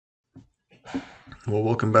Well,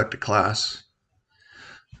 welcome back to class.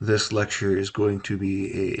 This lecture is going to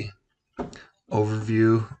be a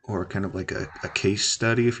overview or kind of like a case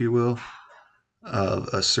study, if you will, of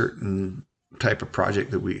a certain type of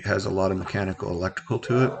project that we has a lot of mechanical electrical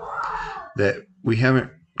to it that we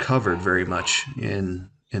haven't covered very much in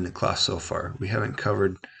the class so far. We haven't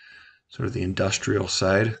covered sort of the industrial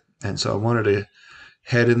side, and so I wanted to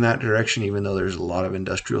head in that direction, even though there's a lot of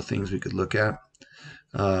industrial things we could look at.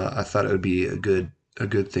 I thought it would be a good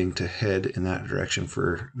thing to head in that direction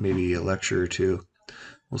for maybe a lecture or two.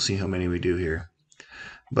 We'll see how many we do here.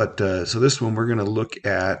 But so this one, we're going to look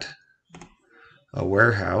at a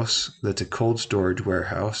warehouse that's a cold storage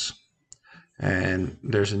warehouse. And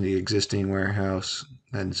there's the existing warehouse.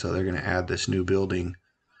 And so they're going to add this new building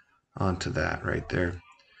onto that right there.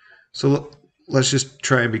 So let's just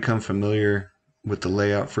try and become familiar with the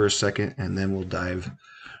layout for a second, and then we'll dive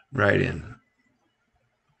right in.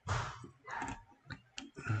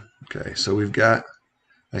 Okay, so we've got,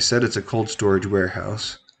 I said it's a cold storage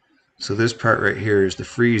warehouse. So this part right here is the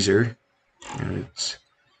freezer. And it's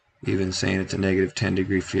even saying it's a negative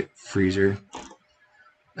 10-degree freezer.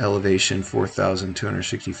 Elevation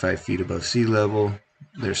 4,265 feet above sea level.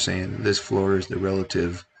 They're saying this floor is the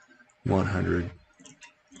relative 100.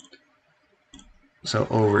 So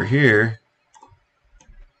over here,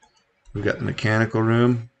 we've got the mechanical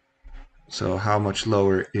room. So how much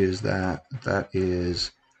lower is that? That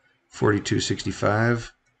is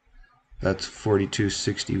 4265. That's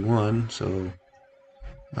 4261. So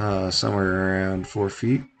somewhere around 4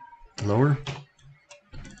 feet lower.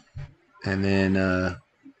 And then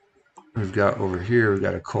we've got over here, we've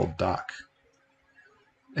got a cold dock.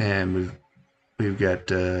 And we've got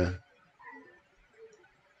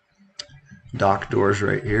dock doors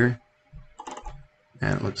right here.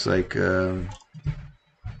 And it looks like, I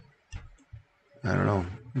don't know,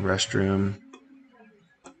 restroom,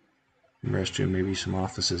 maybe some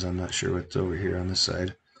offices. I'm not sure what's over here on this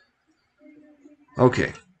side.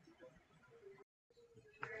 Okay.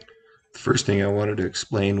 The first thing I wanted to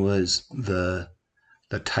explain was the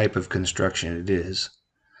type of construction it is.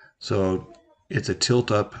 So it's a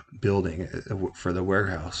tilt-up building for the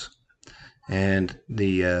warehouse. And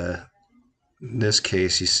in this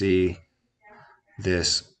case, you see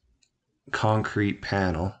this concrete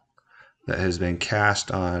panel that has been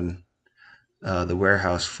cast on the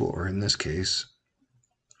warehouse floor in this case,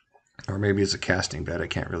 or maybe it's a casting bed, I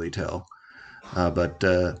can't really tell. But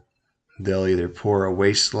they'll either pour a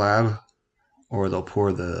waste slab or they'll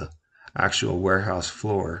pour the actual warehouse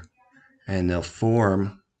floor, and they'll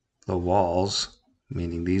form the walls,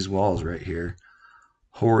 meaning these walls right here,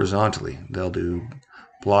 horizontally. They'll do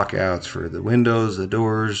blockouts for the windows, the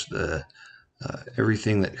doors, the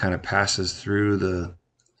everything that kind of passes through the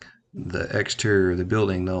exterior of the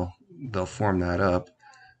building. They'll form that up.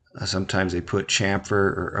 Sometimes they put chamfer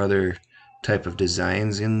or other type of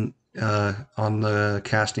designs in on the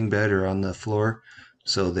casting bed or on the floor,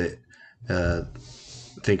 so that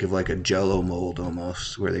think of like a jello mold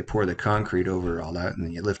almost, where they pour the concrete over all that, and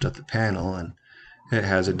then you lift up the panel, and it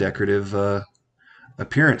has a decorative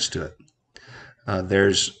appearance to it.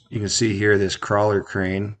 You can see here this crawler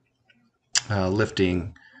crane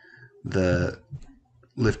lifting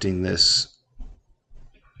this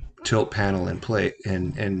tilt panel in place,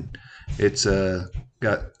 and it's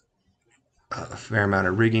got a fair amount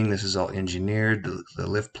of rigging. This is all engineered. The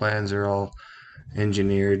lift plans are all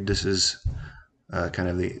engineered. This is kind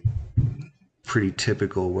of the pretty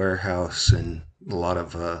typical warehouse, and a lot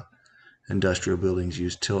of industrial buildings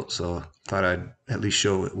use tilt, so I thought I'd at least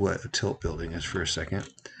show what a tilt building is for a second.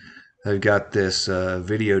 I've got this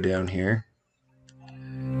video down here,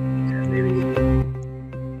 and maybe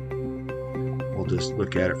we'll just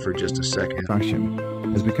look at it for just a second. Construction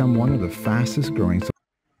has become one of the fastest growing.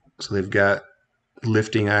 So they've got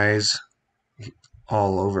lifting eyes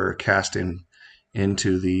all over, casting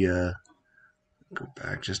into the go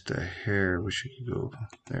back just a hair. Wish you could go.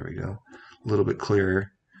 There we go. A little bit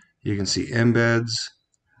clearer. You can see embeds.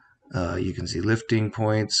 You can see lifting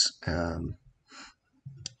points.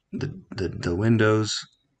 The windows.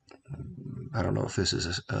 I don't know if this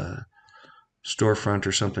is a storefront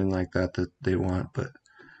or something like that they want, but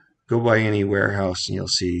go by any warehouse and you'll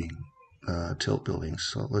see tilt buildings.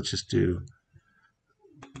 So let's just do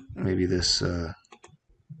maybe this.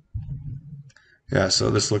 Yeah, so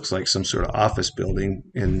this looks like some sort of office building,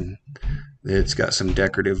 and it's got some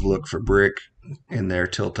decorative look for brick in their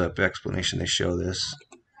tilt-up explanation. They show this.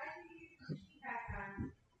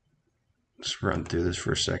 Just run through this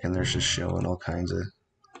for a second. They're just showing all kinds of,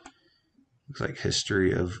 looks like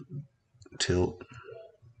history of tilt.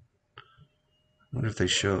 wonder if they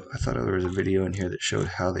show. I thought there was a video in here that showed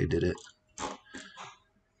how they did it.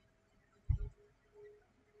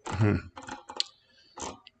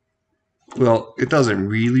 Well, it doesn't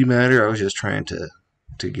really matter. I was just trying to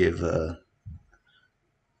give a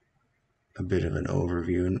bit of an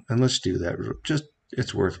overview, and let's do that. Just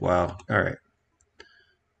it's worthwhile. All right.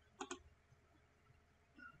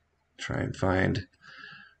 Try and find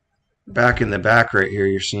back in the back right here.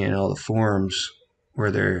 You're seeing all the forms where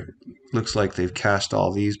there looks like they've cast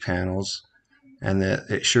all these panels, and that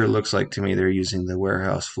it sure looks like to me they're using the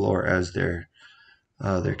warehouse floor as their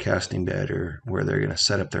casting bed, or where they're going to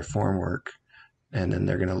set up their formwork, and then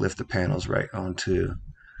they're going to lift the panels right onto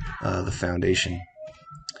the foundation.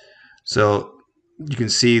 So you can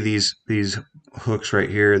see these hooks right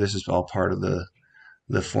here. This is all part of the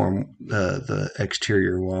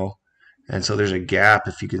exterior wall, and so there's a gap.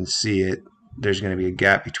 If you can see it, there's going to be a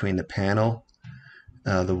gap between the panel,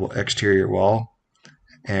 the exterior wall,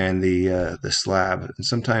 and the slab. And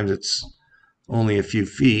sometimes it's only a few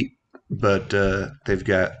feet, but they're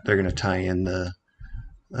going to tie in the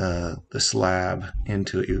slab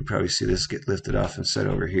into it. You would probably see this get lifted off and set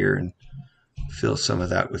over here, and fill some of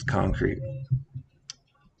that with concrete.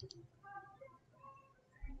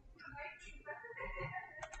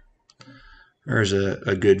 There's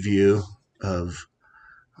a good view of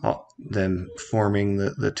them forming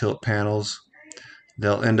the tilt panels.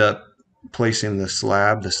 They'll end up placing the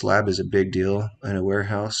slab. The slab is a big deal in a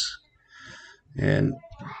warehouse, and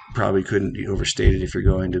probably couldn't be overstated if you're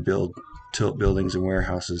going to build tilt buildings and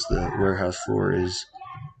warehouses. The warehouse floor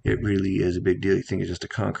it really is a big deal. You think it's just a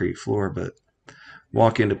concrete floor, but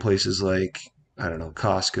walk into places like, I don't know,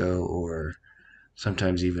 Costco, or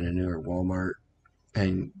sometimes even a newer Walmart,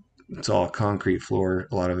 and it's all concrete floor,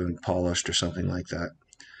 a lot of them polished or something like that.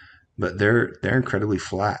 But they're incredibly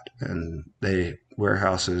flat, and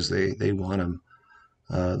warehouses they want them.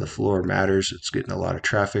 The floor matters. It's getting a lot of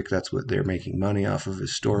traffic. That's what they're making money off of,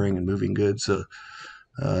 is storing and moving goods. So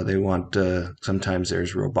they want. Sometimes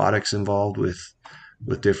there's robotics involved with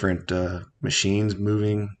different machines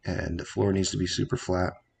moving, and the floor needs to be super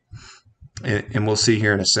flat. And we'll see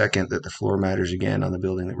here in a second that the floor matters again on the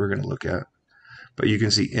building that we're going to look at. But you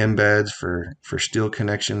can see embeds for steel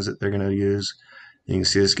connections that they're going to use. You can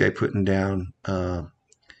see this guy putting down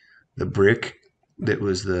the brick that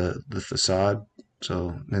was the facade.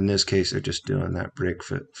 So in this case, they're just doing that brick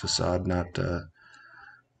facade, not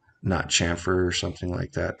chamfer or something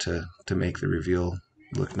like that to make the reveal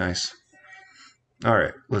look nice. All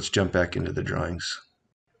right, let's jump back into the drawings.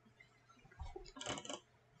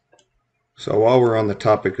 So while we're on the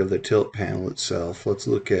topic of the tilt panel itself, let's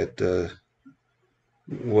look at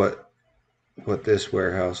what this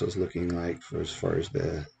warehouse is looking like as far as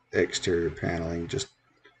the exterior paneling. Just,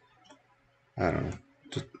 I don't know,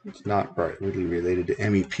 it's not really related to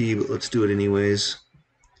MEP, but let's do it anyways.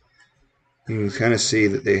 You can kind of see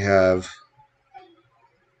that they have,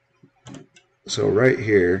 so right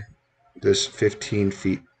here, this 15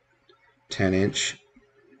 feet 10 inch,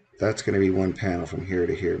 that's going to be one panel from here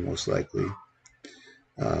to here most likely,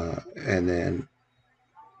 and then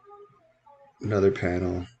another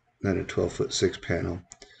panel, then a 12'6" panel.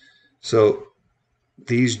 So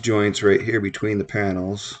these joints right here between the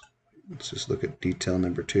panels, let's just look at detail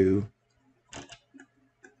number 2.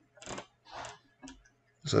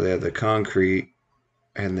 So they have the concrete,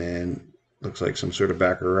 and then looks like some sort of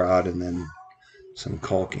backer rod, and then some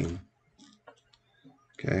caulking.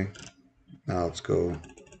 Okay, now let's go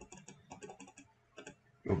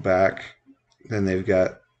back. Then they've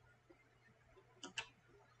got,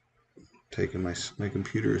 taking my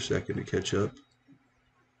computer a second to catch up.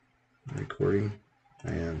 Recording.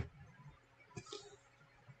 I am.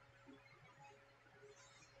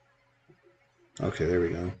 Okay, there we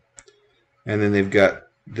go. And then they've got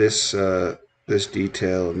this this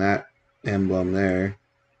detail and that emblem there.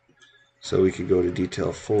 So we could go to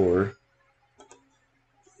detail 4.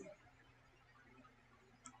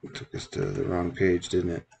 It took us to the wrong page,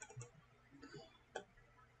 didn't it?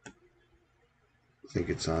 I think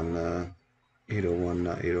it's on 801,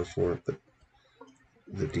 not 804, but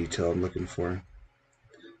the detail I'm looking for.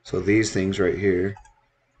 So these things right here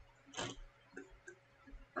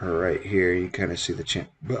are right here. You kind of see the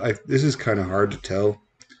but this is kind of hard to tell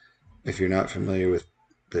if you're not familiar with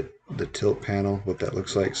the tilt panel, what that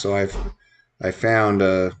looks like. So I found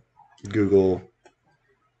a Google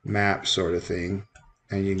map sort of thing,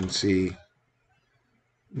 and you can see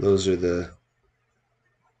those are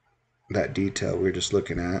that detail we're just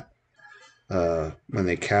looking at. When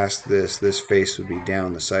they cast this face would be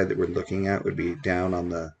down. The side that we're looking at would be down on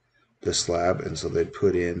the slab, and so they'd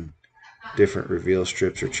put in different reveal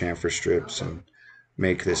strips or chamfer strips, and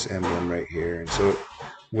make this emblem right here. And so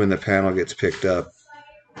when the panel gets picked up,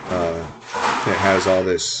 it has all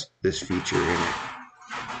this feature in it.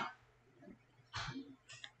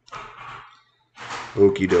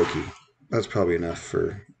 Okie dokie. That's probably enough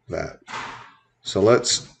for that. So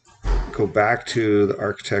let's go back to the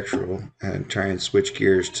architectural and try and switch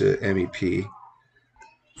gears to MEP.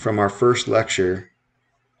 From our first lecture,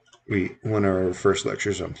 one of our first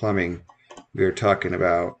lectures on plumbing, we were talking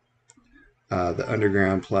about the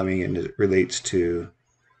underground plumbing, and it relates to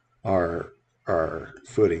our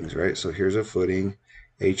footings, right? So here's a footing,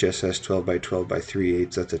 HSS 12 by 12 by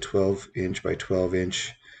 3/8. That's a 12 inch by 12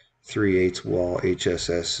 inch 3/8 wall.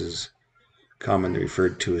 HSS is commonly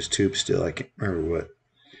referred to as tube steel. I can't remember what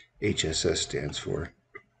HSS stands for.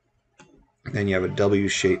 Then you have a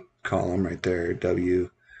W-shaped column right there, W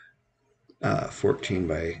 14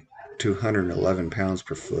 by 211 pounds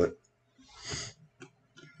per foot.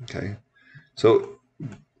 Okay, so,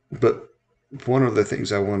 but one of the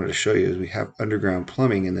things I wanted to show you is we have underground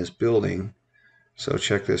plumbing in this building. So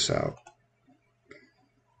check this out.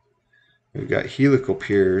 We've got helical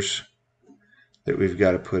piers that we've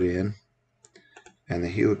got to put in, and the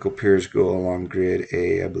helical piers go along grid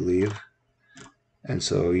A, I believe. And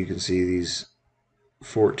so you can see these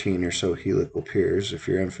 14 or so helical piers. If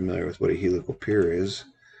you're unfamiliar with what a helical pier is,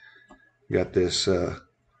 you got this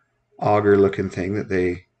auger looking thing that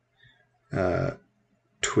they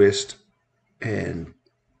twist, and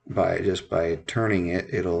by turning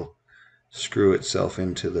it, it'll screw itself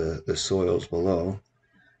into the soils below,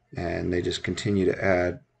 and they just continue to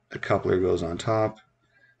add. A coupler goes on top.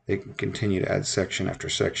 They can continue to add section after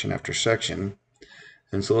section after section.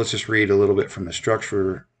 And so let's just read a little bit from the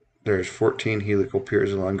structure. There's 14 helical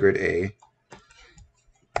piers along grid A.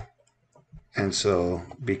 And so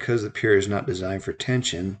because the pier is not designed for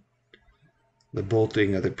tension, the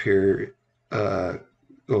bolting of the pier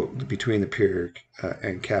between the pier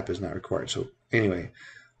and cap is not required. So anyway,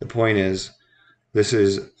 the point is, this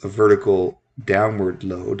is a vertical downward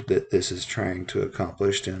load that this is trying to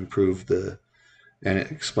accomplish to improve and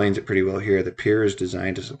it explains it pretty well here. The pier is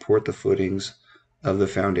designed to support the footings of the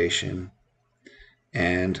foundation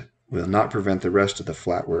and will not prevent the rest of the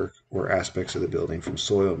flatwork or aspects of the building from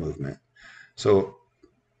soil movement. So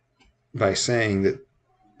by saying that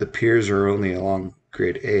the piers are only along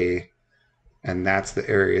grid A, and that's the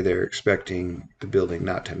area they're expecting the building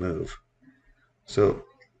not to move. So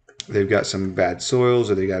they've got some bad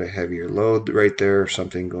soils, or they got a heavier load right there, or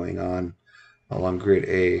something going on along grid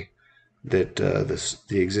A that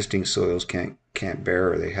the existing soils can't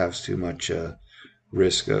bear, or they have too much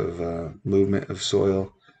risk of movement of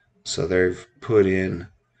soil. So they've put in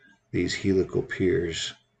these helical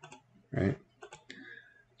piers, right?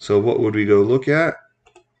 So what would we go look at?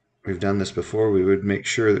 We've done this before. We would make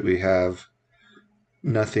sure that we have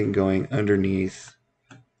nothing going underneath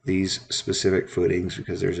these specific footings,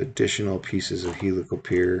 because there's additional pieces of helical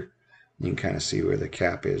pier. You can kind of see where the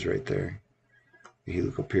cap is right there, the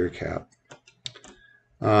helical pier cap.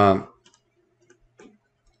 How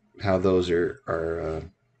those are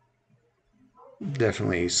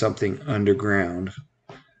definitely something underground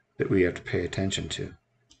that we have to pay attention to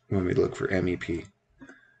when we look for MEP.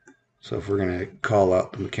 So if we're going to call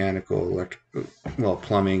out the mechanical,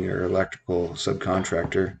 plumbing or electrical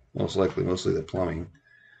subcontractor, mostly the plumbing,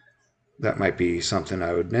 that might be something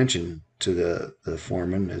I would mention to the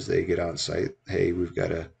foreman as they get on site. Hey, we've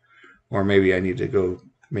got or maybe I need to go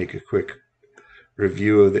make a quick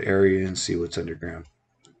review of the area and see what's underground.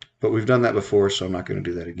 But we've done that before, so I'm not going to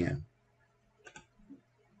do that again.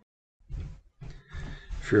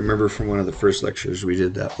 If you remember from one of the first lectures, we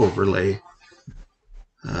did that overlay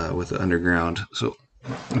with the underground, so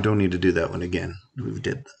we don't need to do that one again. We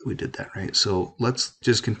did that, right? So let's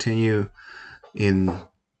just continue in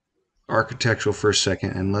architectural for a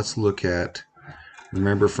second, and let's look at,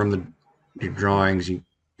 remember from your drawings,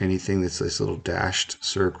 anything that's this little dashed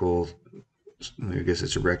circle, I guess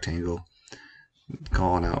it's a rectangle,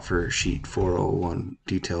 calling out for sheet 401,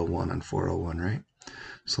 detail 1 on 401, right?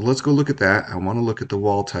 So let's go look at that. I want to look at the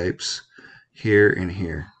wall types here and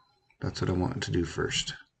here. That's what I want to do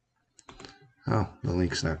first. Oh, the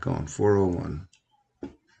link's not going. 401.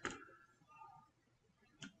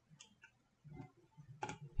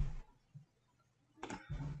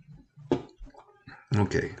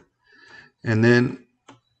 Okay. And then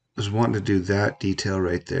I was wanting to do that detail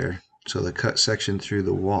right there. So the cut section through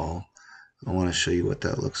the wall, I want to show you what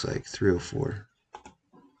that looks like. 304.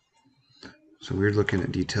 So we're looking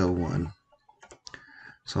at detail 1.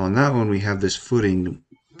 So on that one, we have this footing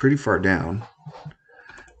pretty far down.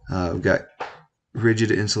 We've got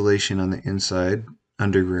rigid insulation on the inside,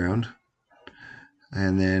 underground.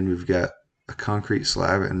 And then we've got a concrete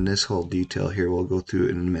slab, and this whole detail here, we'll go through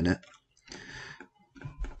it in a minute.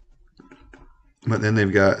 But then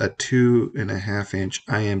they've got a 2.5-inch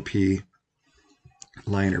IMP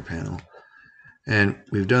liner panel. And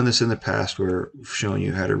we've done this in the past where we've shown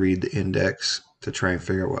you how to read the index to try and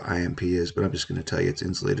figure out what IMP is, but I'm just going to tell you it's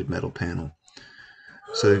insulated metal panel.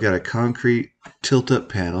 So they've got a concrete tilt-up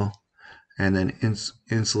panel and then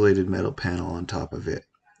insulated metal panel on top of it,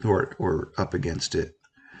 or up against it.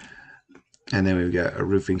 And then we've got a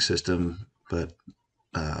roofing system, but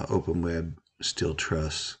open web steel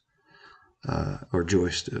truss, or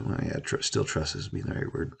joist. Well, yeah, steel trusses being the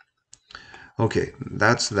right word. Okay,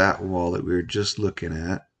 that's that wall that we were just looking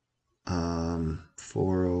at,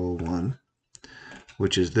 401,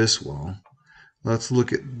 which is this wall. Let's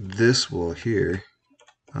look at this wall here,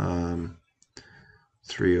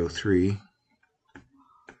 303.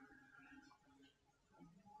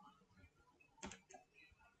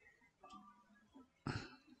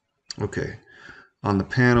 Okay, on the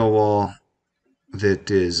panel wall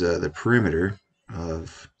that is the perimeter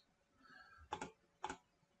of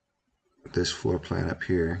this floor plan up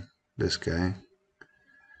here, this guy,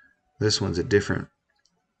 this one's a different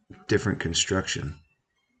construction.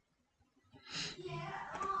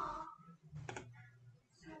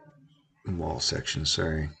 Wall section,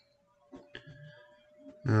 sorry.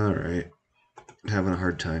 All right, having a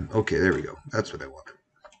hard time. Okay, there we go. That's what I wanted.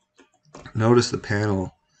 Notice the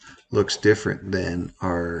panel looks different than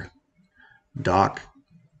our dock,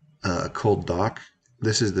 cold dock.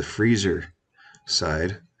 This is the freezer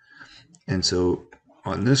side. And so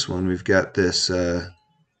on this one, we've got this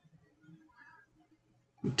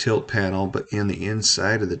tilt panel, but in the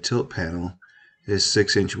inside of the tilt panel is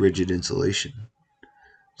 6-inch rigid insulation.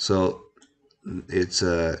 So it's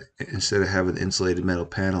instead of having the insulated metal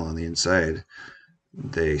panel on the inside,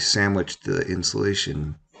 they sandwiched the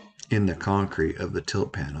insulation in the concrete of the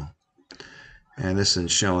tilt panel. And this is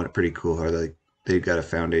showing it pretty cool how they've got a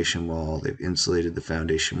foundation wall, they've insulated the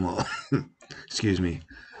foundation wall. Excuse me.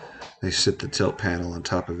 They sit the tilt panel on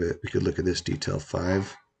top of it. We could look at this detail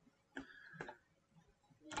 5.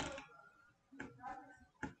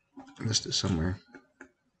 Missed it somewhere.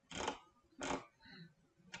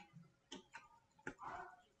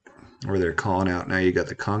 Where they're calling out, now you got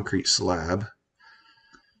the concrete slab.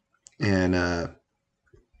 And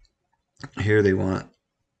here they want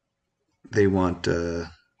to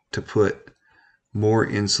put more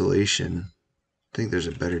insulation. I think there's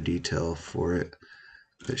a better detail for it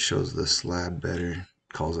that shows the slab better,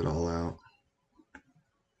 calls it all out.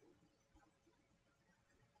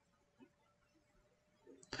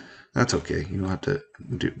 That's okay. You don't have to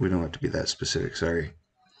we don't have to be that specific, sorry.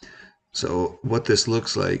 So what this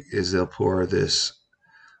looks like is they'll pour this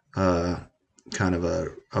kind of a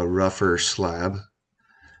rougher slab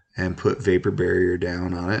and put vapor barrier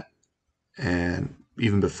down on it. And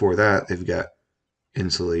even before that, they've got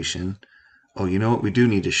insulation. Oh, you know what? We do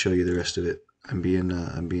need to show you the rest of it. I'm being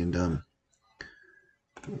dumb.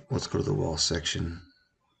 Let's go to the wall section.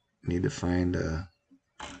 Need to find that.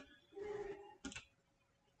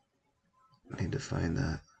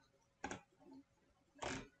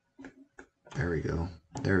 There we go.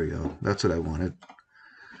 That's what I wanted.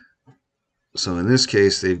 So in this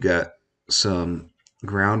case, they've got some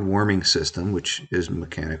ground warming system, which is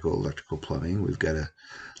mechanical, electrical, plumbing. We've got to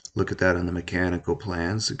look at that on the mechanical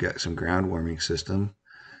plans. They've got some ground warming system.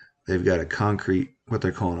 They've got a concrete, what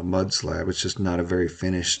they're calling a mud slab. It's just not a very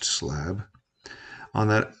finished slab. On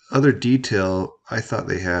that other detail, I thought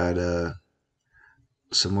they had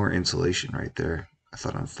some more insulation right there. I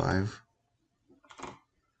thought on 5.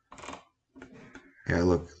 Yeah,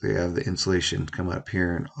 look, they have the insulation come up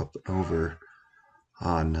here and up and over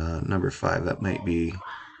on number 5. That might be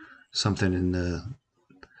something in the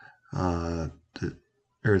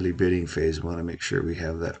early bidding phase. We want to make sure we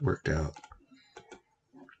have that worked out.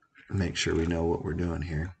 Make sure we know what we're doing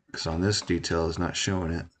here, because on this detail is not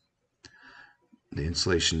showing it. The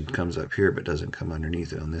insulation comes up here but doesn't come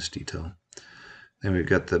underneath it on this detail. Then we've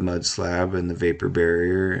got the mud slab and the vapor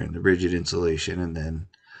barrier and the rigid insulation, and then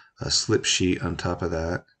a slip sheet on top of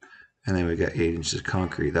that. And then we've got 8 inches of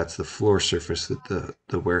concrete. That's the floor surface that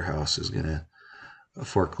the warehouse is going to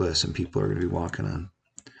forklift and people are going to be walking on.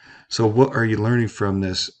 So what are you learning from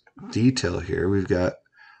this detail here? We've got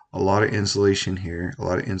a lot of insulation here, a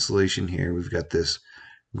lot of insulation here. We've got this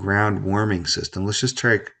ground warming system. Let's just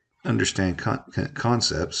try to understand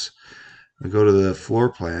concepts. We go to the floor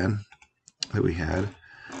plan that we had.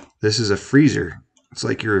 This is a freezer. It's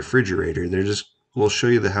like your refrigerator. We'll show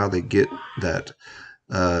you how they get that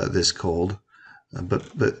this cold. But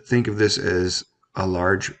think of this as a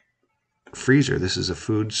large freezer. This is a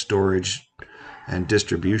food storage and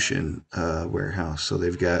distribution warehouse. So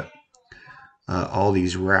they've got all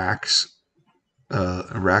these racks,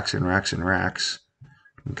 racks and racks and racks.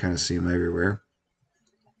 You can kind of see them everywhere.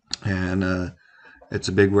 And it's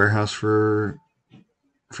a big warehouse for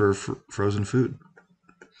frozen food.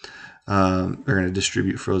 They're going to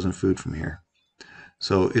distribute frozen food from here.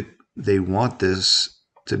 So they want this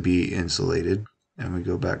to be insulated. And we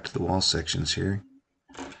go back to the wall sections here.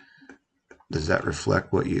 Does that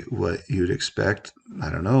reflect what you'd expect?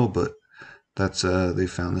 I don't know, but that's they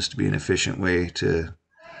found this to be an efficient way to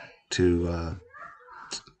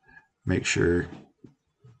make sure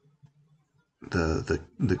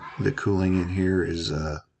the cooling in here is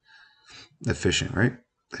efficient, right?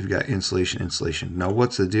 They've got insulation. Now,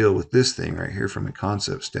 what's the deal with this thing right here from a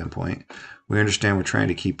concept standpoint? We understand we're trying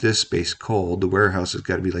to keep this space cold. The warehouse has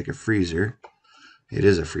got to be like a freezer. It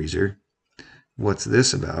is a freezer. What's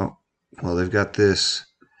this about? Well, they've got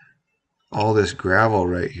all this gravel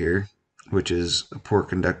right here, which is a poor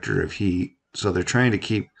conductor of heat. So they're trying to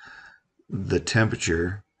keep the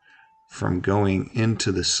temperature from going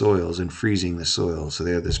into the soils and freezing the soil. So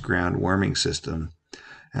they have this ground warming system,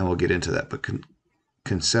 and we'll get into that. But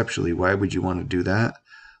conceptually, why would you want to do that?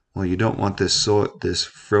 Well, you don't want this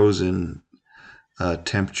frozen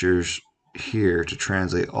temperatures here to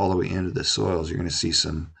translate all the way into the soils. You're going to see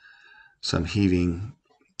some heaving.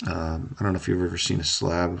 I don't know if you've ever seen a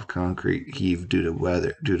slab of concrete heave due to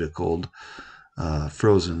weather, due to cold,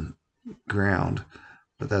 frozen ground.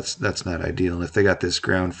 But that's not ideal. And if they got this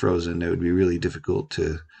ground frozen, it would be really difficult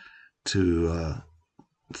to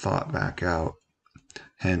thaw it back out.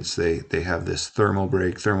 Hence, they have this thermal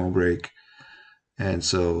break, and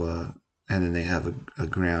so and then they have a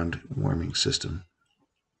ground warming system.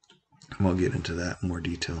 And we'll get into that in more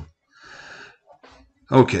detail.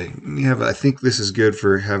 Okay, I think this is good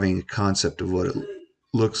for having a concept of what it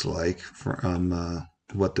looks like from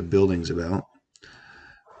what the building's about.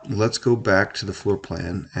 Let's go back to the floor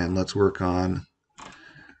plan and let's work on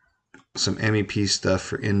some MEP stuff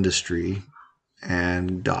for industry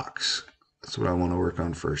and docks. That's what I want to work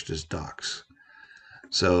on first, is docks.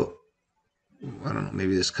 So, I don't know,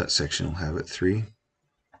 maybe this cut section will have it 3.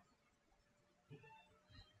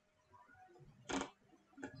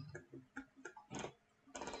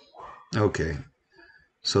 Okay,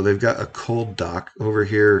 so they've got a cold dock over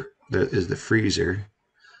here. That is the freezer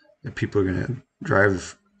that people are going to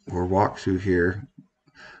drive or walk through here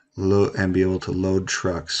and be able to load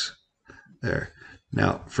trucks there.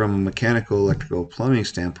 Now, from a mechanical, electrical, plumbing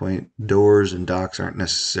standpoint, doors and docks aren't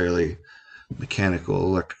necessarily mechanical,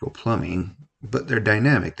 electrical, plumbing, but they're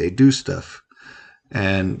dynamic. They do stuff.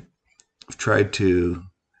 And I've tried to,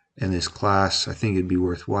 in this class, I think it'd be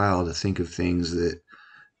worthwhile to think of things that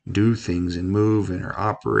do things and move and are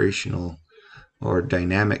operational or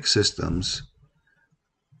dynamic systems.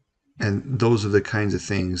 And those are the kinds of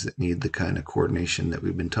things that need the kind of coordination that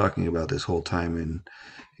we've been talking about this whole time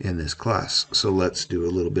in this class. So let's do a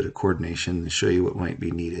little bit of coordination and show you what might be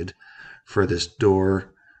needed for this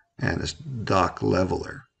door and this dock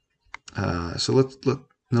leveler. So let's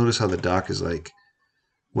notice how the dock is like.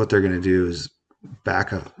 What they're going to do is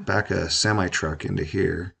back a semi truck into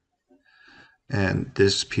here, and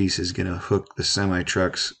this piece is going to hook the semi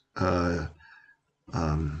truck's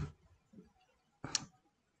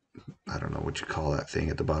I don't know what you call that thing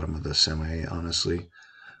at the bottom of the semi, honestly,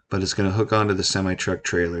 but it's going to hook onto the semi truck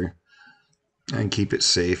trailer and keep it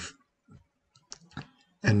safe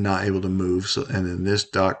and not able to move. So, and then this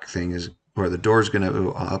dock thing is where the door is going to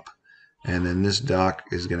go up, and then this dock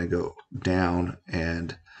is going to go down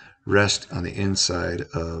and rest on the inside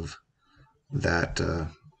of that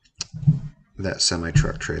that semi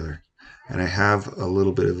truck trailer. And I have a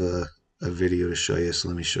little bit of a video to show you, so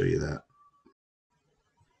let me show you that.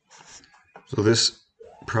 So this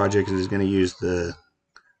project is going to use the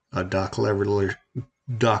dock leveler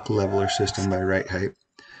system by Right Height.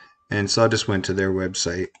 And so I just went to their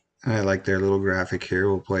website, and I like their little graphic here.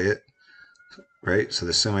 We'll play it. Right, so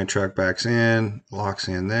the semi truck backs in, locks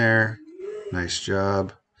in there. Nice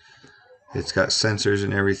job. It's got sensors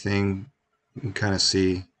and everything. You can kind of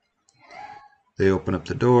see they open up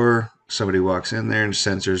the door. Somebody walks in there, and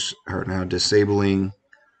sensors are now disabling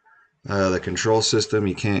the control system.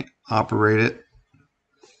 You can't operate it.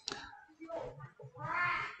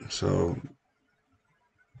 So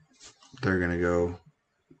they're gonna go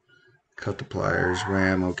cut the pliers.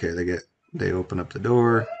 Wham! Okay, they open up the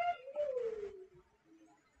door.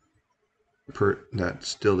 That's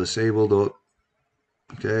still disabled.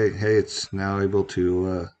 Okay, hey, it's now able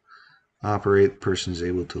to operate. The person's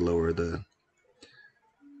able to lower the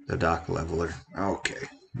dock leveler. Okay,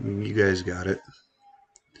 You guys got it.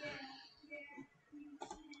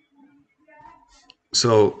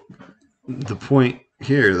 So the point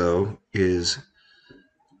here, though, is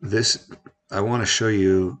this. I want to show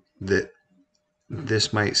you that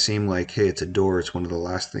this might seem like, hey, it's a door. It's one of the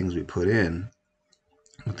last things we put in.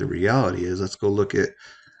 But the reality is, let's go look at,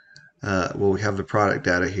 well, we have the product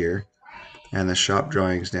data here and the shop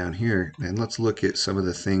drawings down here. And let's look at some of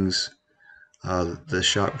the things the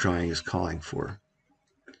shop drawing is calling for.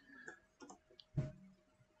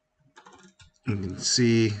 You can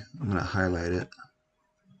see, I'm going to highlight it.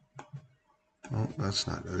 Oh, that's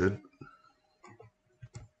not good.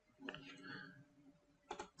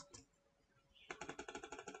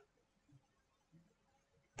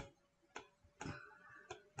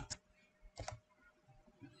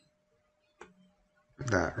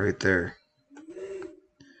 That right there.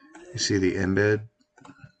 You see the embed?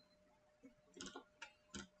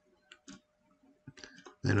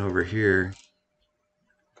 Then over here,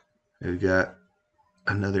 we've got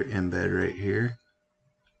another embed right here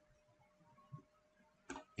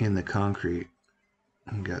in the concrete.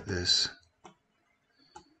 We've got this.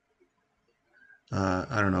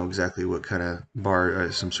 I don't know exactly what kind of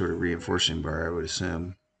bar, some sort of reinforcing bar, I would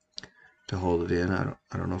assume, to hold it in. I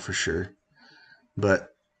don't know for sure.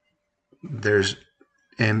 But there's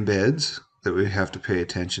embeds that we have to pay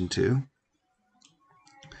attention to.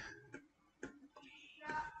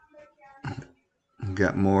 We've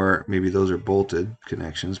got more, maybe those are bolted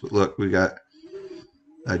connections, but look, we got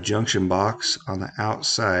a junction box on the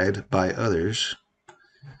outside by others.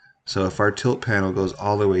 So if our tilt panel goes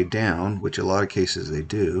all the way down, which a lot of cases they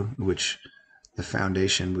do, which the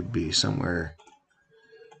foundation would be somewhere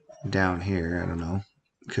down here, I don't know,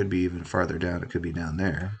 could be even farther down, it could be down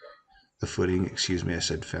there. The footing, excuse me, I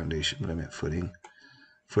said foundation, but I meant footing.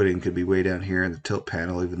 Footing could be way down here, and the tilt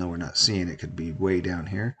panel, even though we're not seeing it, could be way down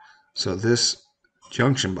here. So this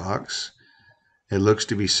junction box, it looks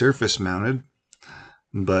to be surface mounted,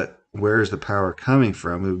 but where is the power coming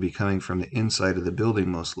from? It would be coming from the inside of the building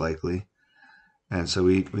most likely. And so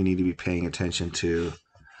we need to be paying attention to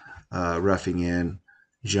roughing in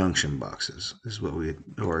junction boxes is what we,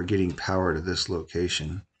 or getting power to this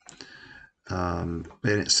location. And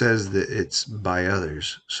it says that it's by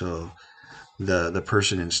others. So the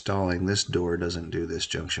person installing this door doesn't do this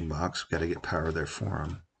junction box. We've got to get power there for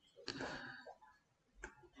them.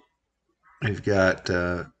 We've got,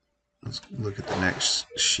 let's look at the next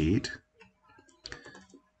sheet.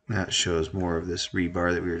 That shows more of this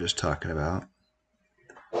rebar that we were just talking about.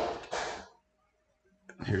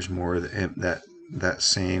 Here's more of that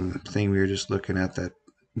same thing we were just looking at, that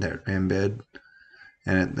embed.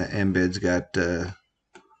 And the embed's got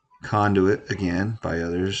conduit again by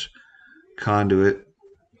others. Conduit.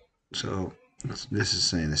 So this is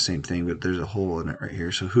saying the same thing, but there's a hole in it right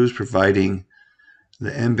here. So who's providing the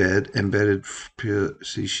embed? Embedded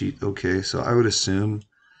PLC sheet. Okay, so I would assume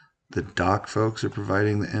the dock folks are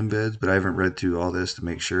providing the embeds, but I haven't read through all this to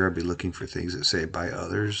make sure. I'll be looking for things that say by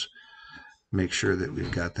others. Make sure that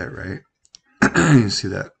we've got that right. You see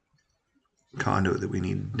that conduit that we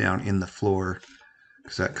need down in the floor,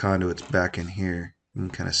 because that conduit's back in here. You can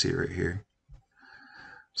kind of see it right here.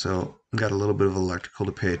 So I've got a little bit of electrical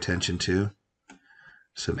to pay attention to,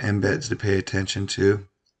 some embeds to pay attention to.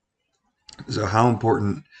 So how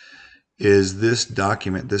important is this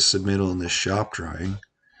document, this submittal, and this shop drawing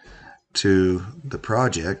to the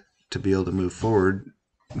project to be able to move forward?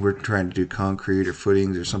 We're trying to do concrete or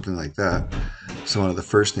footings or something like that. So one of the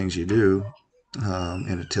first things you do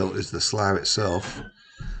in a tilt is the slab itself.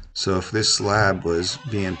 So if this slab was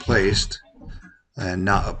being placed and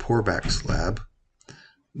not a pour-back slab,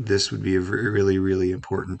 this would be a really, really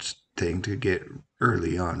important thing to get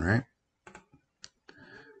early on, right?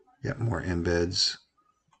 Got more embeds.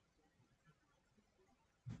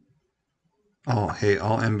 Oh, hey,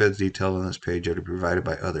 all embeds detailed on this page are to be provided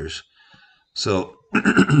by others. So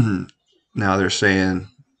now they're saying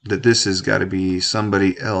that this has got to be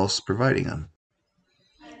somebody else providing them.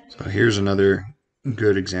 So here's another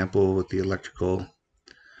good example with the electrical.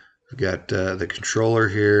 We've got the controller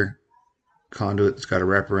here, conduit that's got to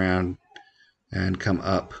wrap around and come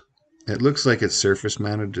up. It looks like it's surface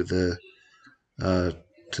mounted to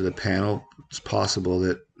the panel. It's possible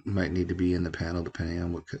that it might need to be in the panel depending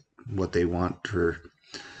on what they want. For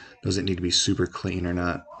does it need to be super clean or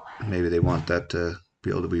not? Maybe they want that to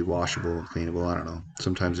be able to be washable and cleanable. I don't know.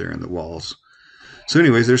 Sometimes they're in the walls. So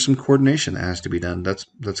anyways, there's some coordination that has to be done.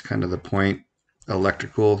 That's kind of the point.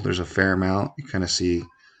 Electrical, there's a fair amount. You kind of see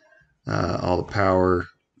all the power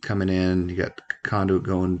coming in. You got conduit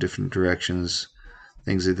going different directions,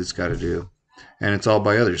 things that it's got to do. And it's all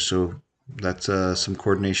by others. So that's some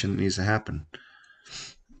coordination that needs to happen.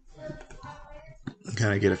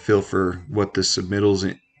 Kind of get a feel for what the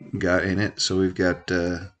submittals got in it. So we've got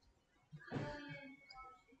the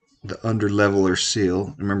underleveler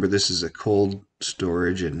seal. Remember, this is a cold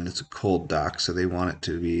storage and it's a cold dock, so they want it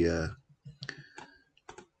to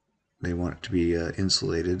be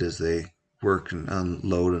insulated as they work and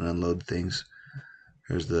unload things.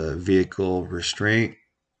 There's the vehicle restraint,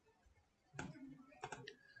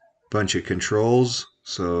 bunch of controls.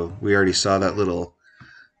 So we already saw that little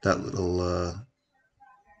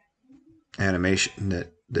animation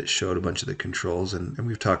that showed a bunch of the controls, and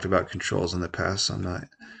we've talked about controls in the past, so I'm not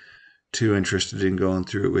too interested in going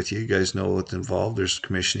through it with you. You guys know what's involved. There's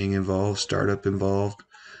commissioning involved, startup involved,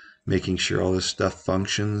 making sure all this stuff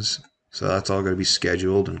functions. So that's all going to be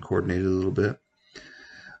scheduled and coordinated a little bit.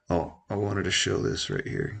 Oh, I wanted to show this right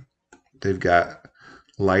here. They've got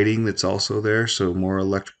lighting that's also there, so more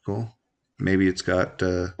electrical. Maybe it's got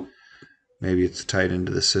maybe it's tied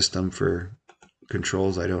into the system for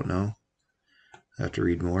controls. I don't know. I have to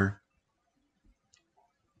read more.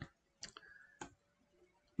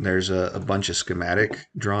 There's a bunch of schematic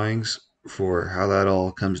drawings for how that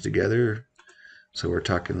all comes together. So we're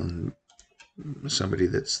talking somebody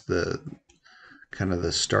that's the kind of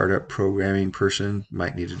the startup programming person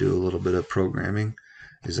might need to do a little bit of programming.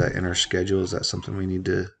 Is that in our schedule? Is that something we need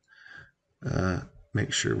to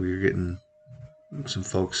make sure we're getting some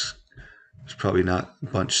folks? There's probably not a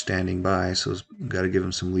bunch standing by, so we've got to give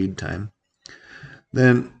them some lead time.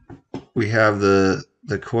 Then we have the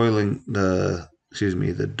coiling, the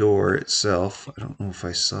door itself. I don't know if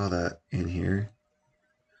I saw that in here.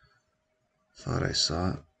 Thought I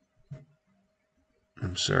saw it.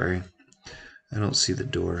 I'm sorry. I don't see the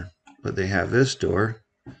door, but they have this door.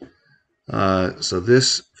 So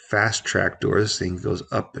this fast track door, this thing goes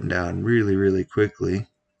up and down really, really quickly.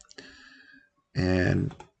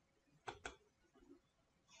 And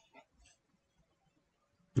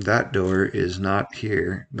that door is not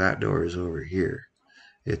here. That door is over here.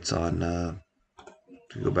 It's on,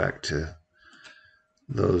 to go back to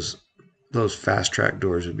those fast track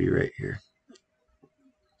doors would be right here.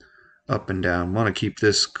 Up and down. Want to keep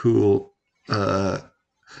this cool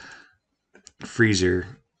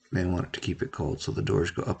freezer. They want it to keep it cold, so the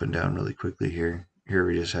doors go up and down really quickly here. Here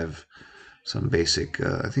we just have some basic,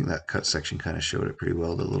 I think that cut section kind of showed it pretty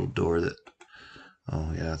well, the little door that,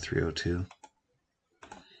 oh yeah, 302.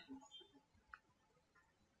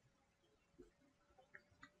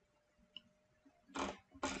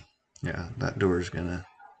 Yeah, that door is going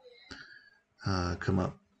to come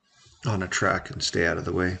up on a track and stay out of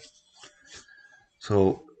the way.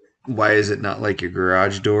 So why is it not like your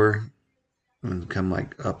garage door and come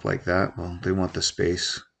up like that? Well, they want the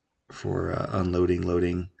space for unloading,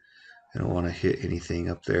 loading. They don't want to hit anything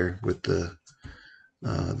up there with the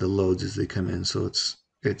loads as they come in. So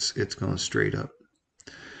it's going straight up.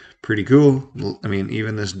 Pretty cool. I mean,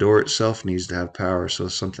 even this door itself needs to have power, so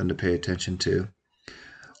it's something to pay attention to.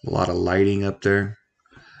 A lot of lighting up there.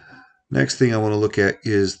 Next thing I want to look at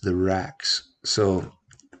is the racks. So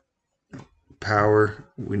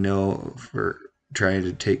power, we know for trying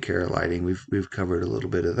to take care of lighting, we've covered a little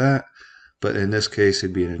bit of that, but in this case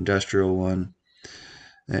it'd be an industrial one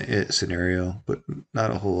scenario, but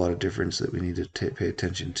not a whole lot of difference that we need to pay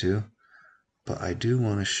attention to. But I do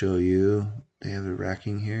want to show you, they have the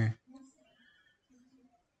racking here.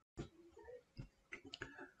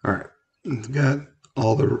 All right, we've got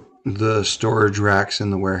all the storage racks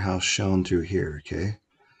in the warehouse shown through here, okay?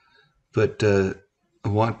 But I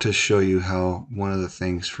want to show you how one of the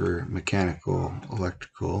things for mechanical,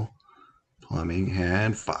 electrical, plumbing,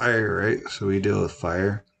 and fire, right? So we deal with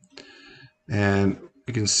fire. And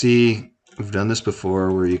you can see, we've done this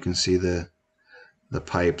before, where you can see the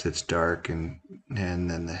pipe that's dark and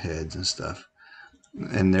then the heads and stuff.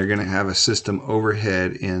 And they're going to have a system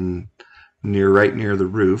overhead right near the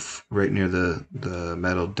roof, right near the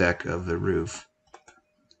metal deck of the roof.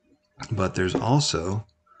 But there's also,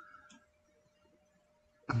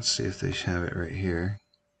 let's see if they have it right here.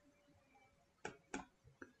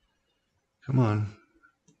 Come on.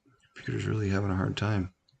 Computer's really having a hard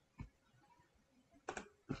time.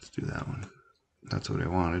 Let's do that one. That's what I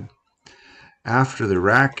wanted. After the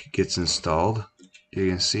rack gets installed, you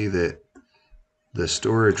can see that the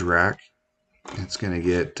storage rack, it's going to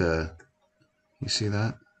get, you see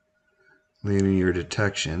that? Linear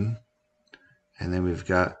detection. And then we've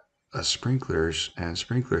got sprinklers and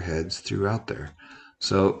sprinkler heads throughout there.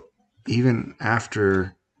 So even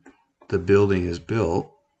after the building is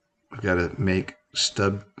built, we've got to make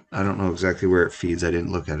I don't know exactly where it feeds. I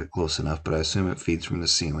didn't look at it close enough, but I assume it feeds from the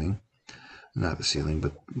ceiling. not the ceiling,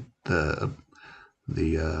 but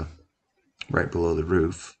the right below the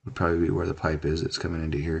roof would probably be where the pipe is that's coming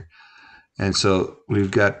into here. And so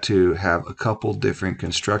we've got to have a couple different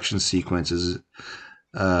construction sequences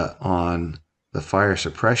on the fire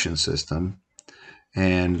suppression system,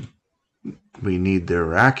 and we need their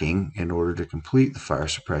racking in order to complete the fire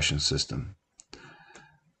suppression system.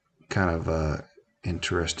 Kind of a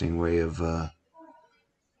interesting way of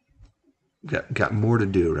got more to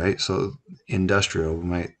do, right? So industrial, we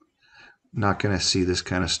might not going to see this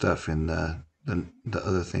kind of stuff in the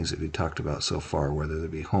other things that we talked about so far, whether they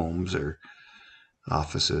be homes or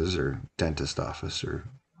offices or dentist office or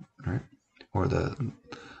right or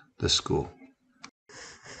the school.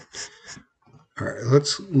 All right,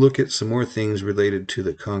 let's look at some more things related to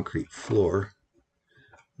the concrete floor.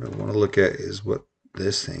 What I want to look at is what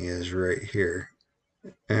this thing is right here.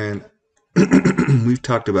 And we've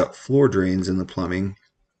talked about floor drains in the plumbing,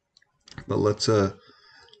 but let's go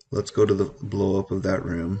to the blow up of that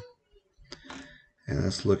room. And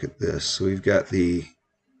let's look at this. So we've got a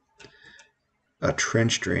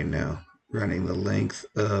trench drain now running the length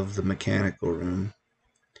of the mechanical room.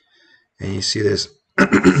 And you see this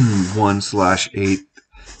 1/8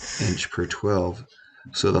 inch per 12.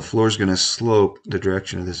 So the floor is going to slope the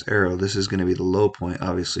direction of this arrow. This is going to be the low point,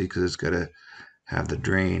 obviously, because it's got to have the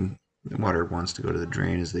drain. The water wants to go to the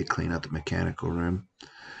drain as they clean out the mechanical room.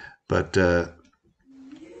 But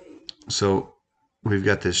so we've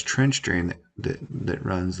got this trench drain that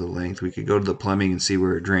runs the length. We could go to the plumbing and see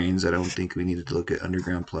where it drains. I don't think we needed to look at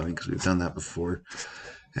underground plumbing because we've done that before,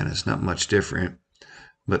 and it's not much different.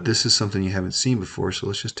 But this is something you haven't seen before, so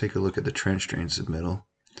let's just take a look at the trench drain submittal.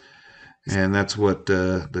 And that's what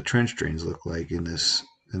the trench drains look like in this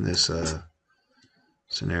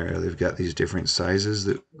scenario. They've got these different sizes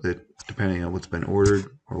that depending on what's been ordered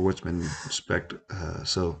or what's been spec'd.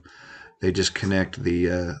 So they just connect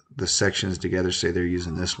the sections together. Say they're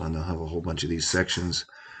using this one, they'll have a whole bunch of these sections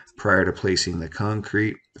prior to placing the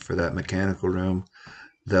concrete for that mechanical room.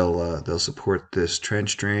 They'll support this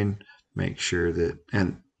trench drain. Make sure that,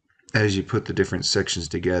 and as you put the different sections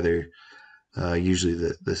together,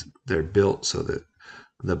 usually they're built so that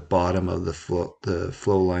the bottom of the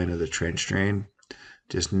flow line of the trench drain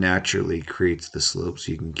just naturally creates the slope,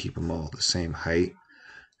 so you can keep them all the same height.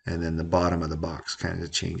 And then the bottom of the box kind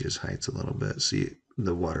of changes heights a little bit, so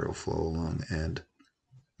the water will flow along the end.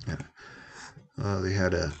 Yeah. They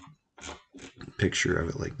had a picture of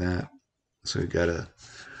it like that. So we've got a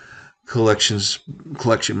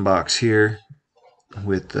collection box here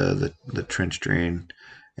with the trench drain,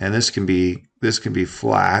 and this can be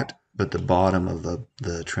flat, but the bottom of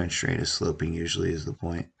the trench drain is sloping. Usually is the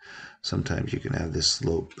point. Sometimes you can have this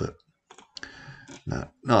slope, but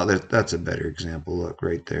not. No, that's a better example. Look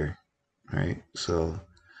right there, right? So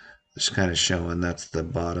it's kind of showing that's the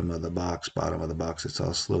bottom of the box. Bottom of the box, it's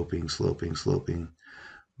all sloping.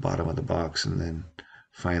 Bottom of the box, and then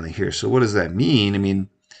finally here. So what does that mean? I mean,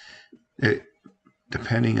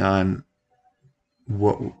 depending on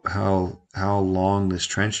how long this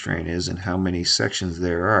trench drain is and how many sections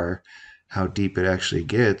there are, how deep it actually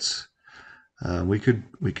gets, we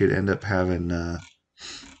could end up having.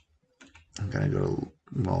 I'm gonna go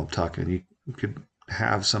while I'm talking. You could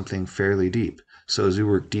have something fairly deep. So as we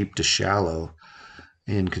work deep to shallow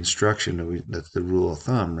in construction, that's the rule of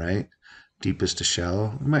thumb, right? Deepest to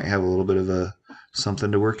shallow. We might have a little bit of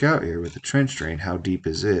something to work out here with the trench drain. How deep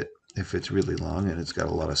is it? If it's really long and it's got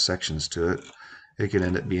a lot of sections to it, it could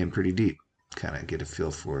end up being pretty deep. Kind of get a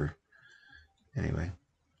feel for. Anyway,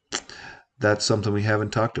 that's something we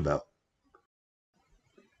haven't talked about.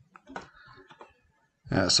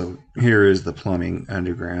 So here is the plumbing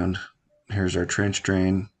underground. Here's our trench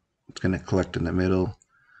drain. It's going to collect in the middle.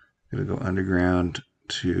 Going to go underground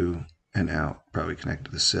to and out. Probably connect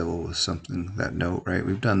to the civil with something, that note, right?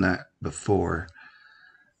 We've done that before.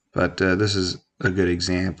 But this is a good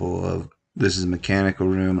example of, this is a mechanical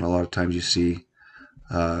room, and a lot of times you see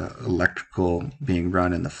electrical being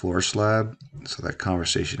run in the floor slab. So that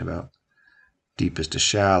conversation about deepest to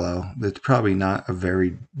shallow, that's probably not a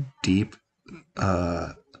very deep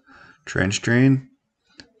trench drain,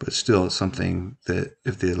 but still it's something that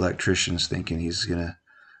if the electrician's thinking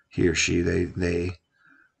he or she they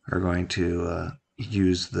are going to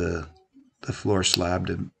use the floor slab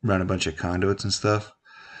to run a bunch of conduits and stuff,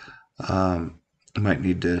 you might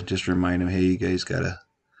need to just remind them, hey, you guys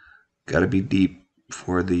gotta be deep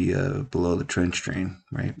for the below the trench drain,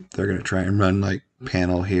 right? They're gonna try and run like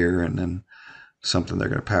panel here and then something they're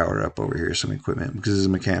gonna power up over here, some equipment, because it's a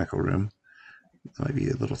mechanical room. That might be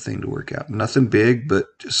a little thing to work out. Nothing big,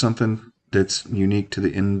 but just something that's unique to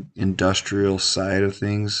the industrial side of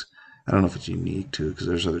things I don't know if it's unique too, because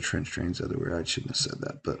there's other trench drains everywhere. I shouldn't have said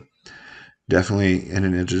that, but definitely in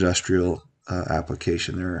an industrial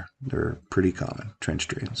application, they're pretty common, trench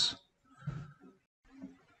drains.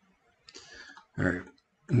 All right.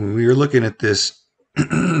 When we were looking at this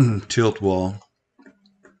tilt wall,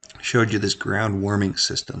 I showed you this ground warming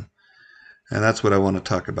system. And that's what I want to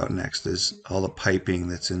talk about next, is all the piping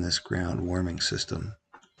that's in this ground warming system.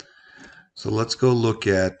 So let's go look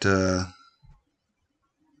at,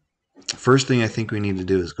 first thing I think we need to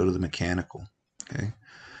do is go to the mechanical. Okay.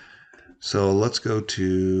 So let's go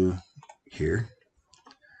to here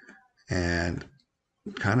and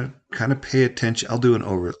kind of pay attention. I'll do an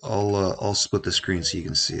over. I'll split the screen so you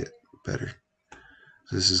can see it better.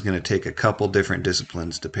 So this is going to take a couple different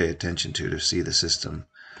disciplines to pay attention to see the system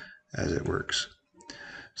as it works.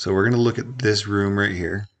 So we're going to look at this room right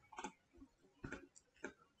here.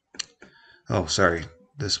 Oh, sorry,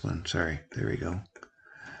 this one. Sorry, there we go.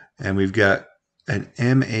 And we've got an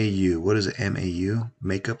MAU. What is an MAU?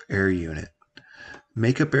 Makeup air unit.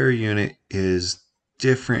 Makeup air unit is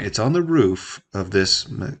different. It's on the roof of this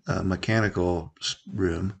mechanical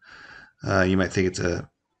room. You might think it's a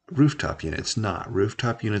rooftop unit. It's not.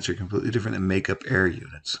 Rooftop units are completely different than makeup air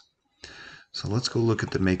units. So let's go look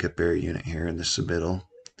at the makeup air unit here in the submittal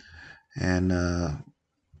and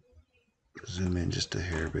zoom in just a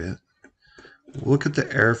hair bit. Look at the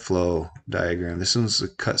airflow diagram. This one's a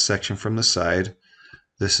cut section from the side.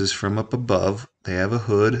 This is from up above. They have a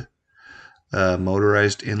hood,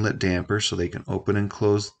 motorized inlet damper, so they can open and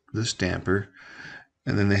close this damper.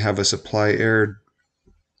 And then they have a supply air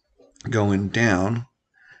going down.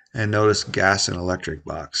 And notice gas and electric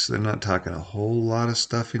box. They're not talking a whole lot of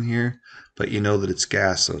stuff in here, but you know that it's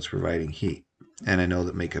gas, so it's providing heat. And I know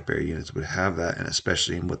that makeup air units would have that, and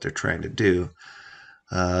especially in what they're trying to do.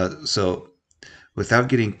 So without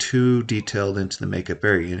getting too detailed into the makeup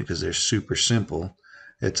air unit, because they're super simple,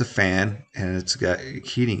 it's a fan, and it's got a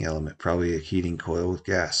heating element, probably a heating coil with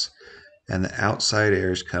gas. And the outside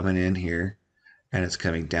air is coming in here, and it's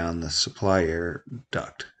coming down the supply air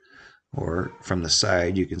duct. Or from the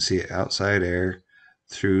side, you can see it outside air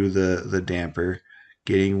through the damper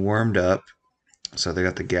getting warmed up. So they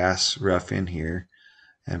got the gas rough in here,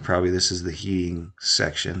 and probably this is the heating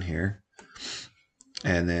section here.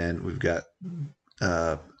 And then we've got,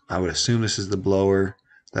 I would assume this is the blower.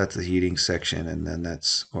 That's the heating section, and then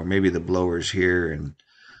that's, or maybe the blower's here and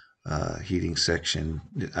heating section.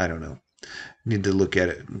 I don't know. Need to look at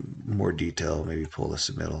it in more detail. Maybe pull the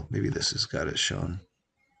submittal. Maybe this has got it shown.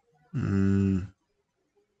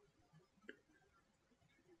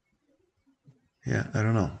 Yeah, I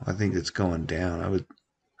don't know. I think it's going down.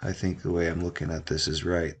 I think the way I'm looking at this is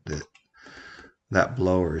right, that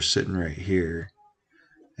blower is sitting right here,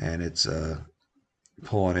 and it's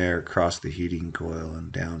pulling air across the heating coil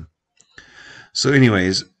and down. So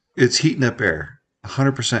anyways, it's heating up air.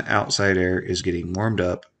 100% outside air is getting warmed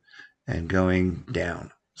up and going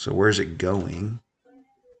down. So where's it going?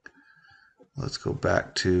 Let's go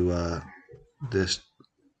back to this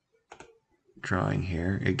drawing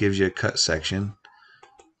here. It gives you a cut section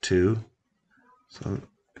too. So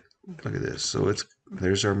look at this. So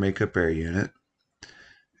there's our makeup air unit.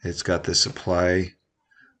 It's got the supply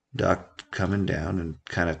duct coming down, and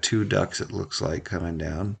kind of two ducts it looks like coming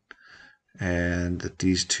down. And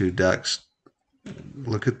these two ducts,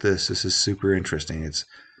 look at this. This is super interesting.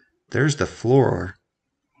 There's the floor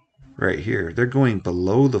right here. They're going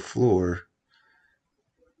below the floor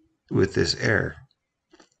with this air.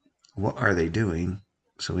 What are they doing?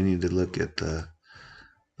 So we need to look at the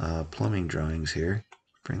plumbing drawings here.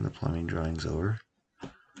 Bring the plumbing drawings over.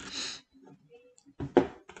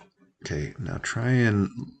 Okay, now try and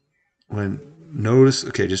notice.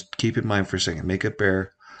 Okay, just keep in mind for a second. Makeup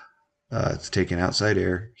air. It's taking outside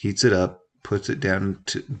air, heats it up, puts it down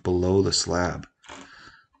to below the slab.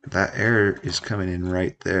 That air is coming in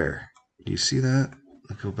right there. Do you see that?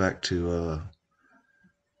 Let's go back to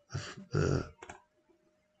did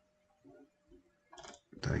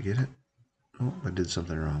I get it? Oh, I did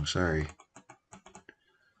something wrong. Sorry.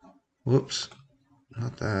 Whoops.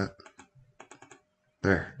 Not that.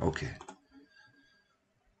 There. Okay.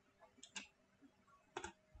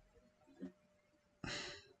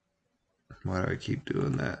 Why do I keep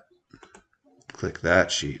doing that? Click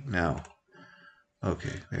that sheet now.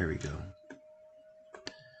 Okay, there we go.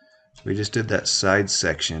 We just did that side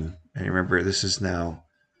section. And remember, this is now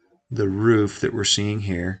the roof that we're seeing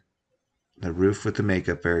here. The roof with the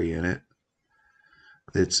makeup air unit.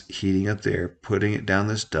 That's heating up there, putting it down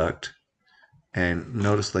this duct. And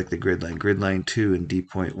notice like the grid line 2 and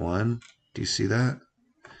D.1. Do you see that?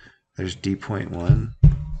 There's D.1,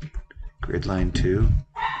 grid line 2.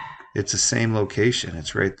 It's the same location.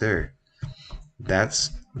 It's right there.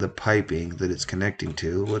 That's the piping that it's connecting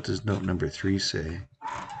to. What does note number 3 say?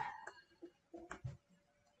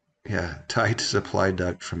 Yeah, tied to supply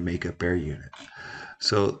duct from makeup air unit.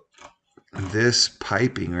 So this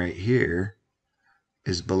piping right here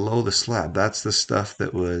is below the slab. That's the stuff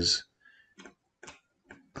that was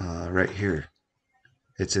right here.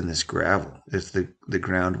 It's in this gravel. It's the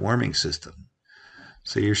ground warming system.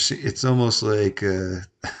 So it's almost like it,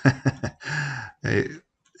 it,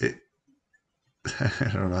 I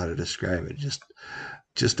don't know how to describe it.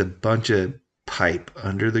 Just a bunch of pipe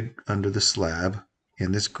under the slab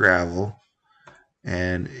in this gravel,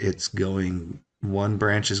 and it's going. One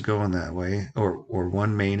branch is going that way, or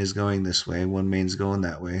one main is going this way. One main's going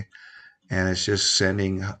that way, and it's just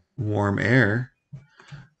sending warm air.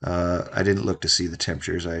 I didn't look to see the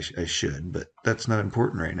temperatures. I should, but that's not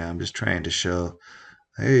important right now. I'm just trying to show,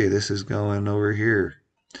 hey, this is going over here.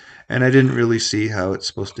 And I didn't really see how it's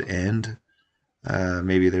supposed to end.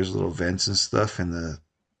 Maybe there's little vents and stuff in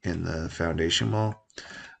the foundation wall.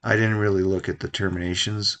 I didn't really look at the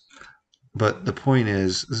terminations, but the point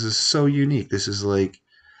is, this is so unique. This is like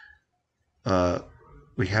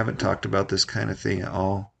we haven't talked about this kind of thing at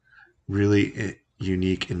all. Really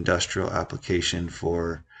unique industrial application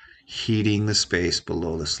for heating the space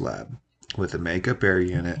below the slab with a makeup air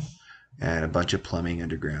unit and a bunch of plumbing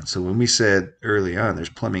underground. So when we said early on there's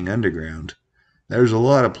plumbing underground, there's a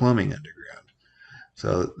lot of plumbing underground.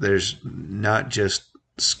 So there's not just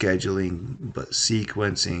scheduling, but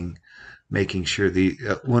sequencing, making sure the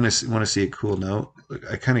want to see a cool note. Look,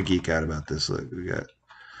 I kind of geek out about this. Look, we got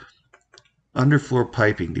underfloor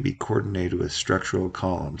piping to be coordinated with structural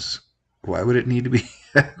columns. Why would it need to be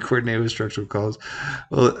coordinated with structural columns?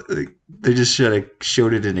 Well, they just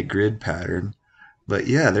showed it in a grid pattern. But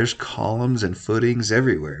yeah, there's columns and footings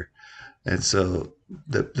everywhere. And so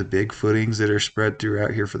the big footings that are spread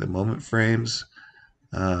throughout here for the moment frames,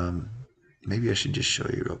 maybe I should just show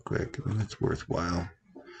you real quick. I mean, it's worthwhile.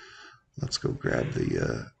 Let's go grab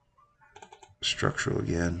the structural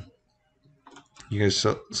again. You guys,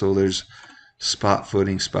 so there's spot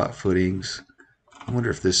footings. I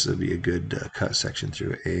wonder if this would be a good cut section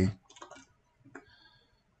through A.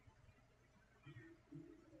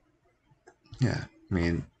 Yeah, I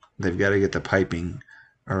mean, they've got to get the piping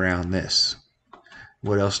around this.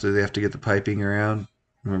 What else do they have to get the piping around?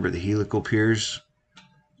 Remember the helical piers?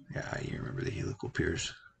 Yeah, you remember the helical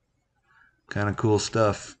piers. Kind of cool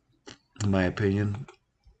stuff, in my opinion.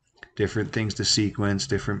 Different things to sequence,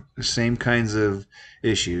 same kinds of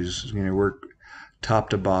issues. You're going to work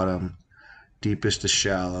top to bottom, deepest to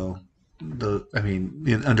shallow.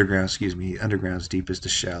 Underground's deepest to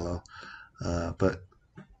shallow. But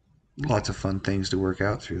lots of fun things to work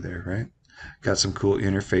out through there, right? Got some cool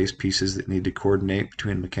interface pieces that need to coordinate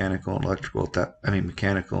between mechanical and electrical.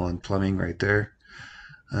 Mechanical and plumbing right there.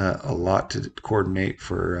 A lot to coordinate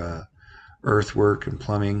for earthwork and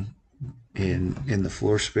plumbing in the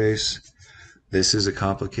floor space. This is a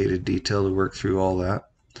complicated detail to work through all that.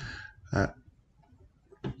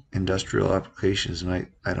 Industrial applications, and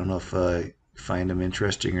I don't know if I find them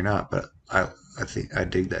interesting or not, but I think I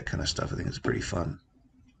dig that kind of stuff. I think it's pretty fun.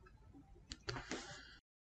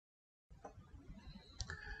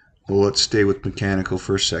 Well, let's stay with mechanical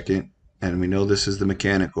for a second, and we know this is the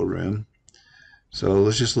mechanical room. So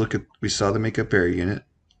let's just look at, we saw the makeup air unit,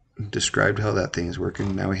 described how that thing is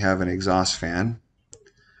working. Now we have an exhaust fan.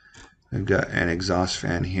 We've got an exhaust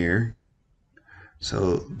fan here.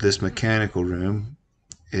 So this mechanical room,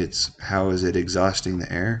 how is it exhausting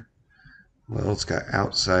the air? Well, it's got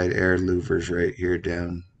outside air louvers right here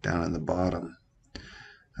down on the bottom.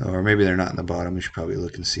 Or maybe they're not in the bottom. We should probably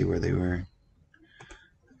look and see where they were.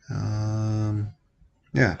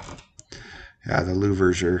 Yeah, the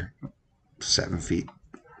louvers are 7 feet.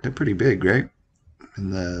 They're pretty big, right?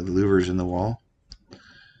 And the louvers in the wall.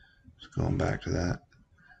 Just going back to that.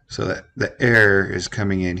 So that the air is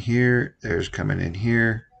coming in here, air's coming in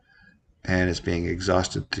here, and it's being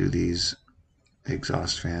exhausted through these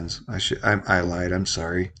exhaust fans. I lied, I'm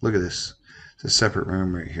sorry. Look at this. It's a separate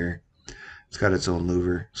room right here. It's got its own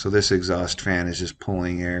louver. So this exhaust fan is just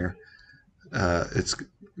pulling air. It's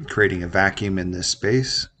creating a vacuum in this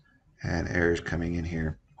space, and air is coming in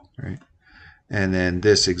here, right? And then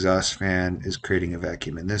this exhaust fan is creating a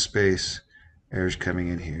vacuum in this space. Air is coming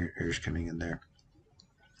in here, air is coming in there.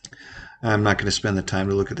 I'm not going to spend the time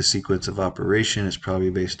to look at the sequence of operation. It's probably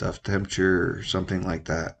based off temperature or something like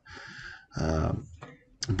that.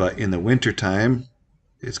 But in the winter time,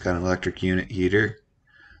 it's got an electric unit heater.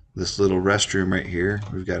 This little restroom right here,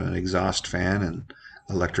 we've got an exhaust fan and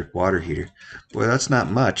electric water heater. Boy, that's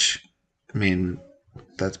not much. I mean,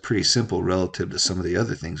 that's pretty simple relative to some of the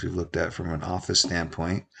other things we've looked at from an office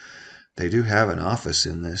standpoint. They do have an office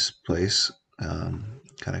in this place. Kind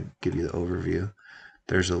of give you the overview.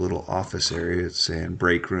 There's a little office area. It's saying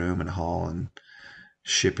break room and hall and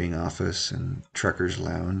shipping office and trucker's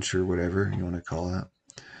lounge or whatever you want to call that.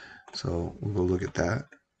 So we'll go look at that.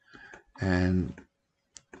 And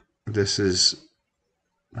this is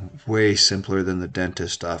way simpler than the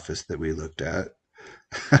dentist office that we looked at.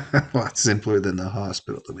 A lot simpler than the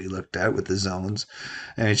hospital that we looked at with the zones.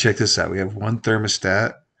 And check this out. We have one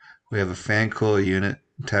thermostat. We have a fan coil unit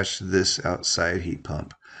attached to this outside heat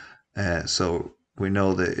pump. So we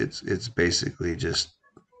know that it's basically just,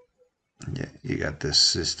 yeah, you got this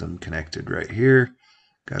system connected right here.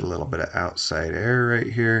 Got a little bit of outside air right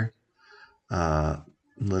here.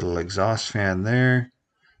 Little exhaust fan there.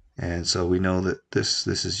 And so we know that this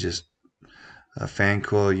is just a fan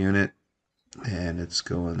coil unit, and it's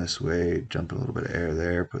going this way, jumping a little bit of air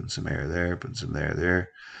there, putting some air there, putting some air there.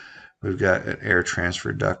 We've got an air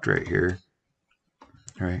transfer duct right here,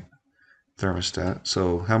 right? Thermostat.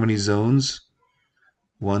 So how many zones?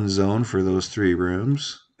 One zone for those 3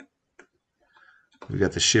 rooms. We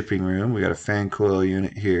got the shipping room. We got a fan coil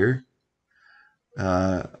unit here.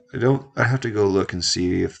 I have to go look and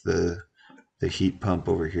see if the heat pump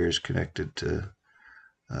over here is connected to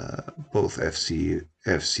both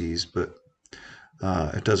FCs, but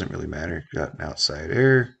it doesn't really matter. We've got an outside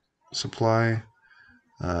air supply.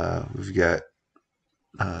 We've got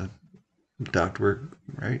ductwork,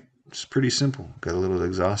 right? It's pretty simple. Got a little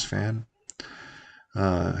exhaust fan.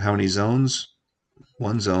 How many zones?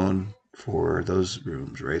 One zone for those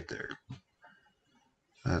rooms right there.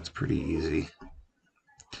 That's pretty easy.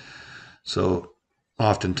 So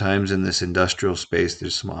oftentimes in this industrial space,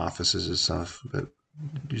 there's some offices and stuff, but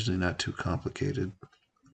usually not too complicated.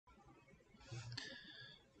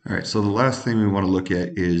 All right, so the last thing we want to look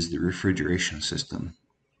at is the refrigeration system.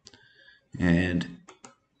 And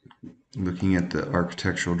looking at the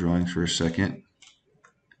architectural drawings for a second,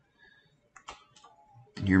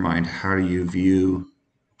 in your mind, how do you view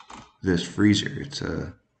this freezer? It's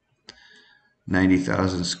a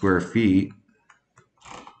 90,000 square feet.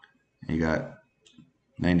 You got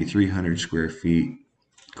 9,300 square feet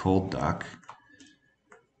cold dock.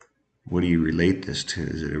 What do you relate this to?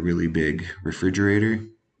 Is it a really big refrigerator?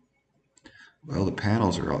 Well, the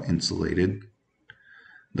panels are all insulated.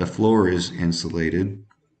 The floor is insulated.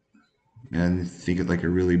 And think of like a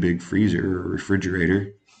really big freezer or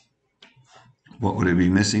refrigerator. What would it be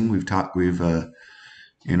missing? We've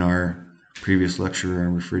in our previous lecture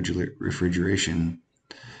on refrigeration,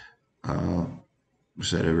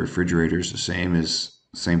 said a refrigerator is the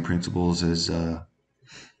same principles as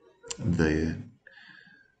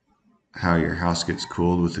how your house gets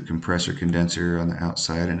cooled with the compressor condenser on the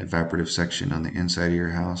outside and evaporative section on the inside of your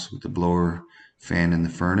house with the blower fan in the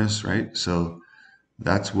furnace, right? So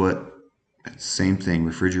that's same thing,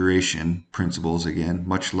 refrigeration principles again,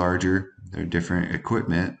 much larger. They're different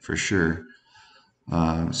equipment for sure.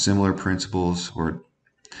 Similar principles,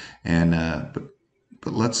 but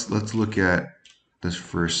let's look at this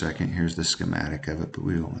for a second. Here's the schematic of it, but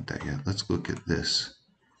we don't want that yet. Let's look at this.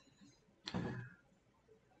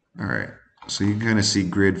 All right, so you can kind of see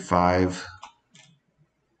grid 5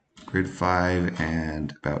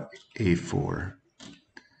 and about A4.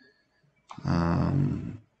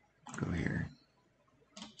 Go here.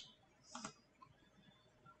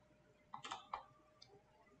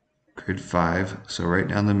 Grid 5, so right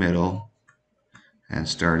down the middle, and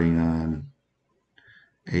starting on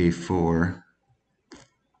A4.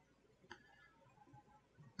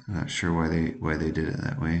 I'm not sure why they did it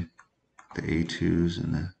that way. The A2s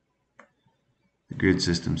and the grid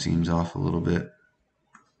system seems off a little bit.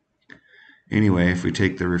 Anyway, if we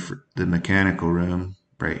take the mechanical room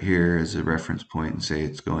right here as a reference point and say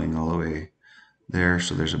it's going all the way there,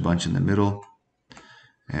 so there's a bunch in the middle,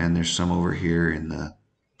 and there's some over here in the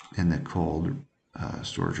cold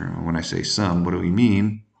storage room. And when I say some, what do we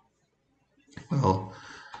mean? Well,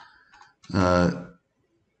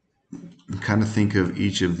 kind of think of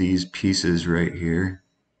each of these pieces right here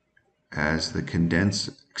as the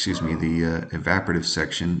evaporative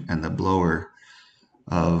section and the blower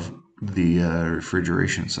of the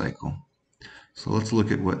refrigeration cycle. So let's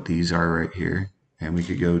look at what these are right here, and we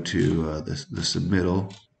could go to the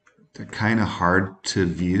submittal. They're kind of hard to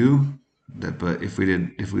view, but if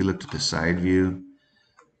we looked at the side view,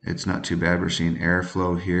 it's not too bad. We're seeing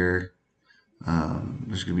airflow here.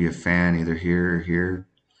 There's going to be a fan either here or here,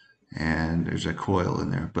 and there's a coil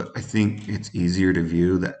in there. But I think it's easier to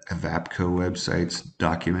view the Evapco website's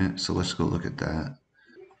document, so let's go look at that.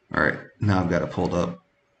 All right, now I've got it pulled up.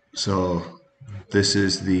 So This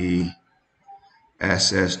is the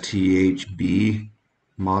SSTHB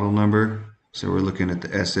model number. So we're looking at the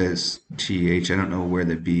SSTH. I don't know where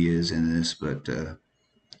the B is in this, but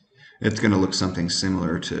it's going to look something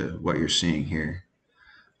similar to what you're seeing here.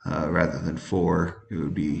 Rather than 4, it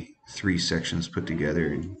would be 3 sections put together.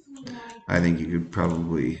 And I think you could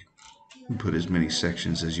probably put as many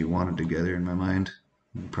sections as you wanted together in my mind.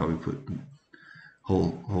 You'd probably put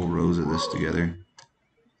whole rows of this together.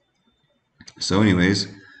 So anyways,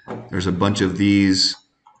 there's a bunch of these,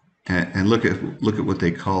 and look at what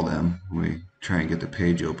they call them. Let me try and get the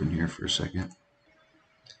page open here for a second.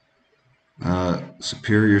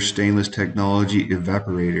 Superior stainless technology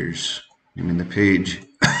evaporators. I mean the page,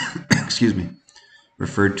 excuse me,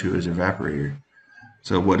 referred to as evaporator.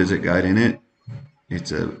 So what does it got in it?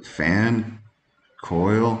 It's a fan,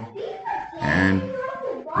 coil, and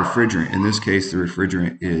refrigerant. In this case, the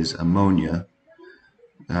refrigerant is ammonia.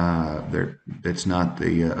 It's not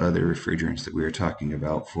the other refrigerants that we were talking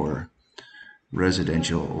about for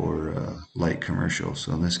residential or light commercial.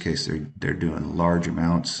 So in this case, they're doing large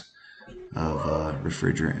amounts of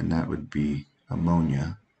refrigerant, and that would be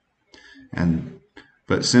ammonia. And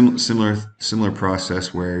but similar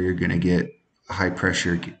process where you're going to get high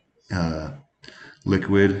pressure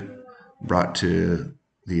liquid brought to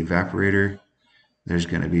the evaporator. There's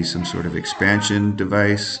going to be some sort of expansion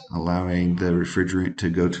device allowing the refrigerant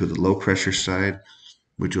to go to the low pressure side,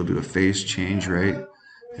 which will do a phase change, right?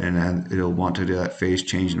 And then it'll want to do that phase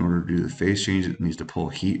change. In order to do the phase change, it needs to pull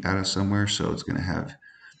heat out of somewhere. So it's going to have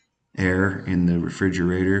air in the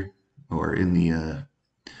refrigerator or in the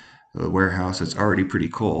warehouse. It's already pretty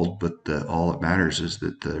cold, but all that matters is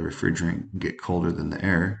that the refrigerant get colder than the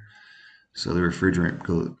air. So the refrigerant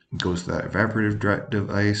goes to that evaporative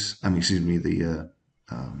device. The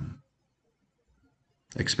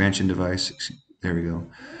expansion device. There we go.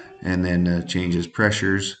 And then changes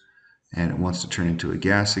pressures, and it wants to turn into a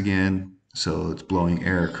gas again. So it's blowing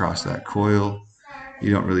air across that coil.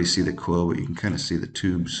 You don't really see the coil, but you can kind of see the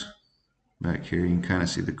tubes back here. You can kind of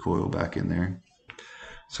see the coil back in there.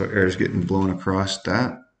 So air is getting blown across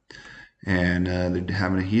that. And they're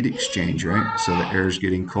having a heat exchange, right? So the air is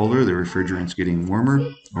getting colder, the refrigerant's getting warmer,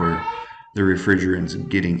 or the refrigerant's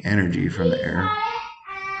getting energy from the air.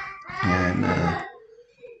 And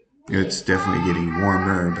it's definitely getting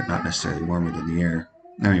warmer, but not necessarily warmer than the air.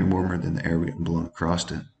 I mean, warmer than the air getting blown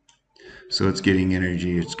across it. So it's getting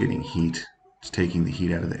energy, it's getting heat, it's taking the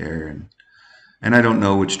heat out of the air. And I don't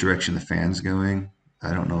know which direction the fan's going.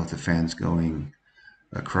 I don't know if the fan's going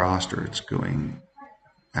across or it's going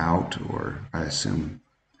out, or I assume,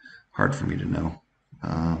 hard for me to know.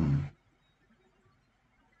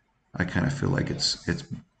 I kind of feel like it's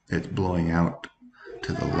blowing out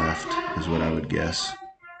to the left is what I would guess.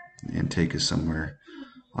 Intake is somewhere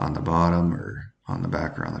on the bottom or on the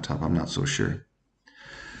back or on the top. I'm not so sure.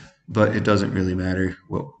 But it doesn't really matter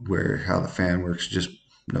how the fan works. Just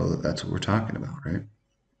know that that's what we're talking about, right?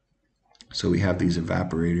 So we have these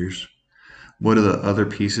evaporators. What are the other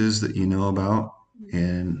pieces that you know about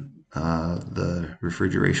in the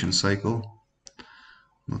refrigeration cycle?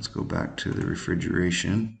 Let's go back to the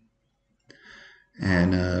refrigeration.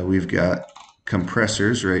 And we've got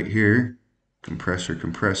compressors right here.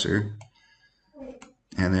 Compressor.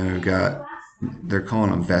 And then we've got, they're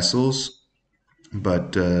calling them vessels,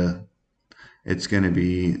 but it's going to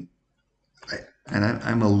be, and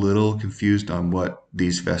I'm a little confused on what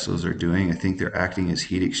these vessels are doing. I think they're acting as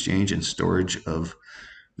heat exchange and storage of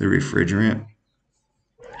the refrigerant.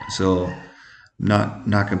 So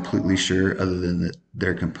not completely sure, other than that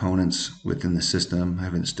they're components within the system. I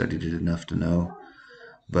haven't studied it enough to know.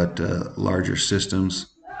 But larger systems,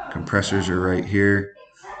 compressors are right here.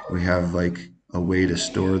 We have like a way to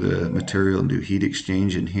store the material and do heat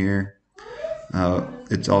exchange in here.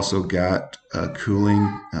 It's also got a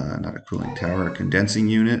not a cooling tower, a condensing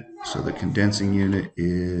unit. So the condensing unit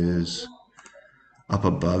is up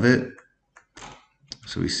above it.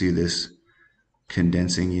 So we see this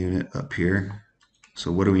condensing unit up here.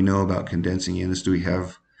 So what do we know about condensing units?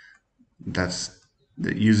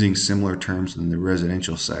 Using similar terms in the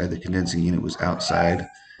residential side, the condensing unit was outside.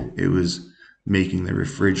 It was making the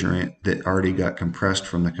refrigerant that already got compressed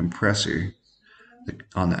from the compressor.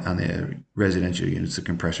 On the residential units, the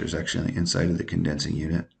compressor is actually on the inside of the condensing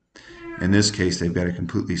unit. In this case, they've got a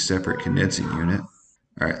completely separate condensing unit.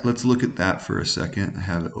 All right, let's look at that for a second. I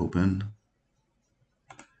have it open.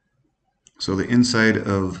 So the inside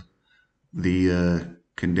of the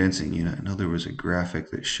condensing unit, I know there was a graphic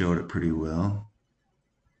that showed it pretty well.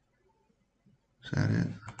 Is that it?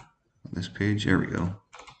 On this page? There we go.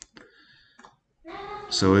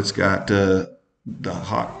 So it's got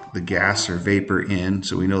the gas or vapor in.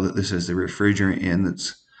 So we know that this is the refrigerant in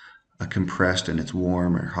that's compressed and it's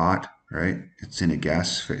warm or hot, right? It's in a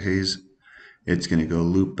gas phase. It's going to go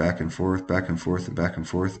loop back and forth, back and forth, and back and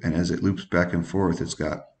forth. And as it loops back and forth, it's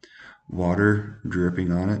got water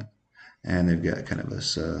dripping on it. And they've got kind of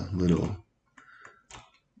this little,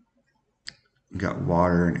 got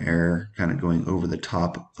water and air kind of going over the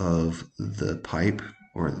top of the pipe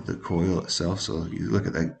or the coil itself. So you look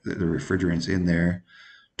at that, the refrigerants in there,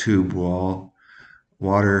 tube wall,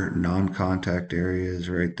 water, non-contact areas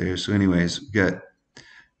right there. So anyways, we got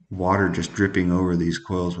water just dripping over these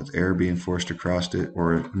coils with air being forced across it,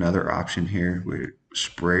 or another option here where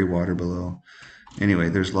spray water below. Anyway,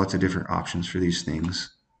 there's lots of different options for these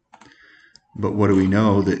things. But what do we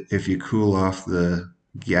know? That if you cool off the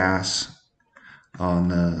gas on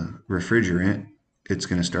the refrigerant, it's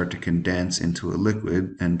going to start to condense into a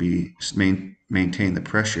liquid and maintain the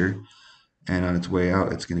pressure. And on its way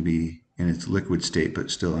out, it's going to be in its liquid state,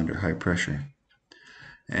 but still under high pressure.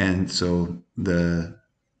 And so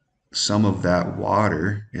some of that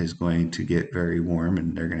water is going to get very warm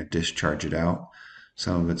and they're going to discharge it out.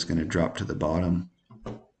 Some of it's going to drop to the bottom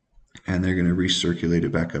and they're going to recirculate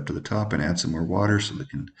it back up to the top and add some more water so they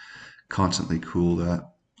can constantly cool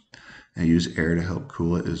that and use air to help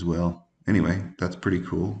cool it as well. Anyway, that's pretty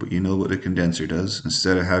cool, but you know what a condenser does.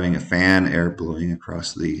 Instead of having a fan air blowing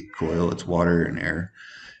across the coil, it's water and air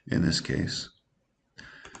in this case.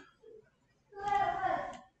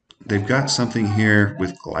 They've got something here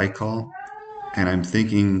with glycol, and I'm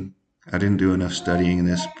thinking, I didn't do enough studying in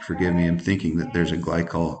this, forgive me, I'm thinking that there's a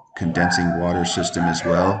glycol condensing water system as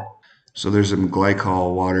well. So there's some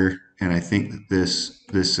glycol water, and I think that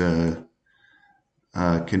this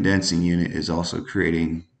condensing unit is also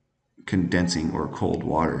creating condensing or cold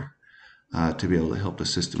water to be able to help the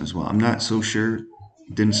system as well. I'm not so sure,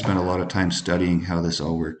 didn't spend a lot of time studying how this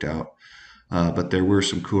all worked out, but there were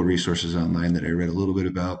some cool resources online that I read a little bit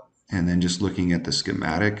about. And then just looking at the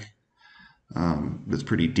schematic, that's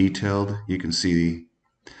pretty detailed. You can see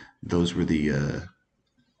those were the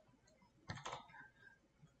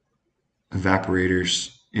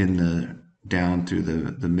evaporators in the down through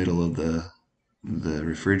the middle of the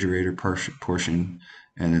refrigerator portion,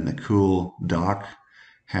 and then the cool dock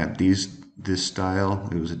had this style.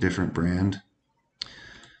 It was a different brand.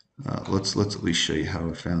 Let's at least show you how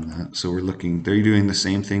I found that. So we're looking, they're doing the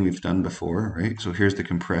same thing we've done before, right? So here's the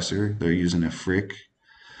compressor. They're using a Frick,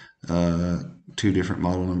 two different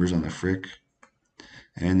model numbers on the Frick.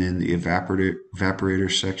 And then the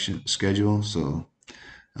evaporator section schedule. So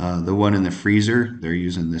the one in the freezer, they're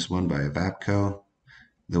using this one by Evapco.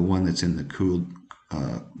 The one that's in the cool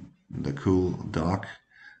dock,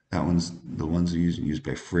 that one's the ones used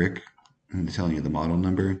by Frick. I'm telling you the model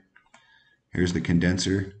number. Here's the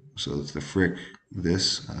condenser. So it's the Frick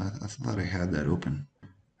this. I thought I had that open.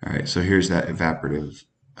 All right, so here's that evaporative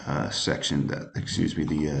section, the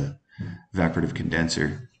evaporative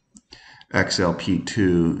condenser.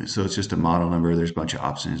 XLP2, so it's just a model number. There's a bunch of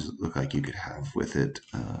options that look like you could have with it,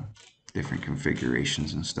 different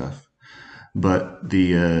configurations and stuff. But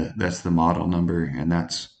that's the model number, and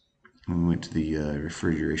that's when we went to the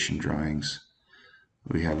refrigeration drawings.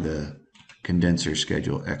 We have the condenser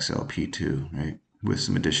schedule XLP2, right, with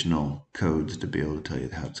some additional codes to be able to tell you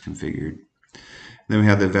how it's configured. Then we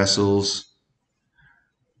have the vessels,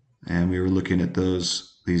 and we were looking at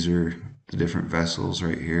those. These are the different vessels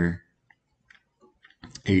right here,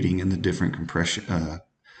 aiding in the different compression,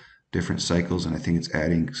 different cycles, and I think it's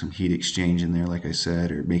adding some heat exchange in there, like I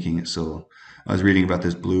said, or making it so. I was reading about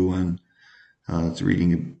this blue one. It's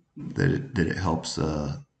reading that it helps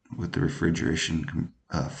with the refrigeration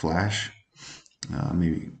flash,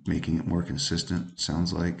 maybe making it more consistent.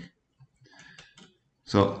 Sounds like.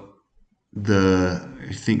 So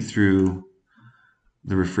I think through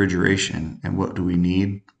the refrigeration and what do we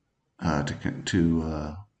need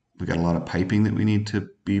we got a lot of piping that we need to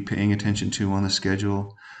be paying attention to on the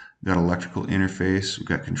schedule. We've got electrical interface, we've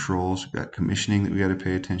got controls, we've got commissioning that we got to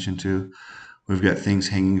pay attention to. We've got things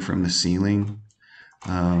hanging from the ceiling.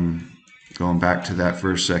 Going back to that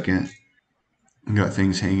for a second, we've got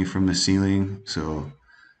things hanging from the ceiling. So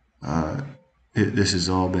this has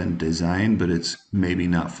all been designed, but it's maybe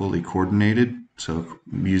not fully coordinated. So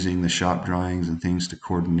using the shop drawings and things to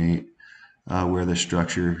coordinate where the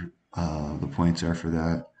structure, the points are for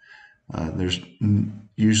that. There's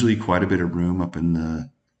usually quite a bit of room up in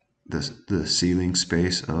the ceiling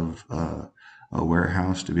space of a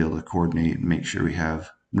warehouse to be able to coordinate and make sure we have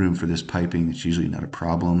room for this piping. It's usually not a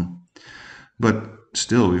problem, but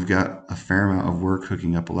still we've got a fair amount of work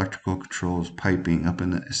hooking up electrical controls, piping up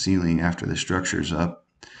in the ceiling after the structure's up.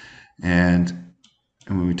 And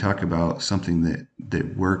And when we talk about something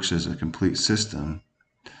that works as a complete system,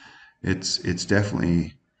 it's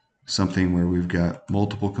definitely something where we've got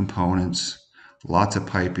multiple components, lots of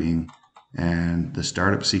piping, and the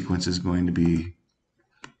startup sequence is going to be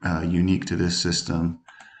unique to this system.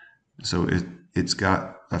 So it's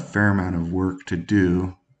got a fair amount of work to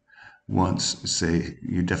do. Once, say,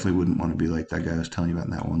 you definitely wouldn't want to be like that guy I was telling you about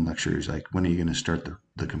in that one lecture. He's like, when are you going to start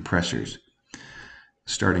the compressors?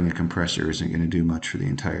 Starting a compressor isn't going to do much for the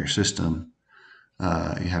entire system.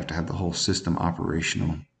 You have to have the whole system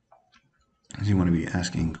operational. You want to be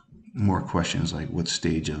asking more questions like, what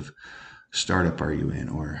stage of startup are you in,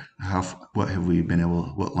 or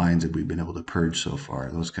what lines have we been able to purge so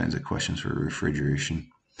far? Those kinds of questions for refrigeration.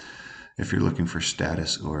 If you're looking for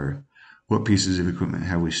status, or what pieces of equipment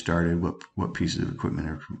have we started, what pieces of equipment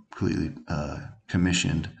are completely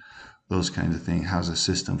commissioned, those kinds of things. How's the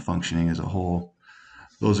system functioning as a whole?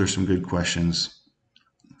 Those are some good questions.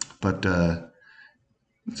 But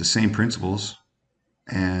it's the same principles.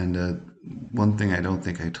 And one thing I don't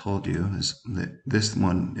think I told you is that this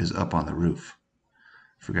one is up on the roof.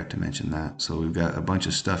 Forgot to mention that. So we've got a bunch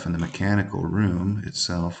of stuff in the mechanical room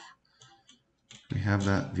itself. We have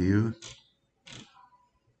that view.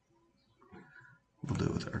 We'll do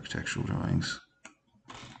it with architectural drawings.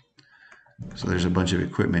 So there's a bunch of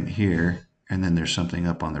equipment here, and then there's something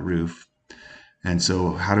up on the roof. And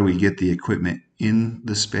so how do we get the equipment in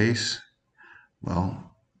the space?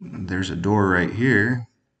 Well, there's a door right here,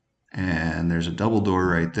 and there's a double door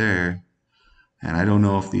right there. And I don't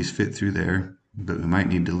know if these fit through there, but we might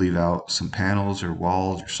need to leave out some panels or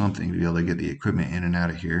walls or something to be able to get the equipment in and out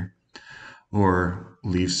of here, or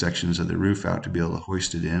leave sections of the roof out to be able to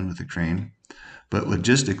hoist it in with a crane. But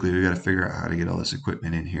logistically, we got to figure out how to get all this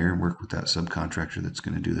equipment in here and work with that subcontractor that's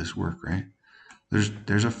going to do this work, right?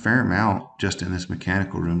 There's a fair amount just in this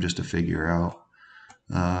mechanical room just to figure out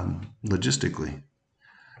logistically.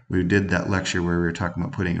 We did that lecture where we were talking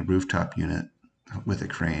about putting a rooftop unit with a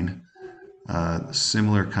crane.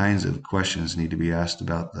 Similar kinds of questions need to be asked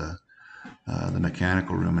about the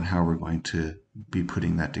mechanical room and how we're going to be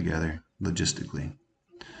putting that together logistically.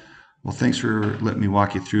 Well, thanks for letting me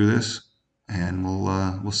walk you through this, and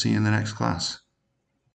we'll see you in the next class.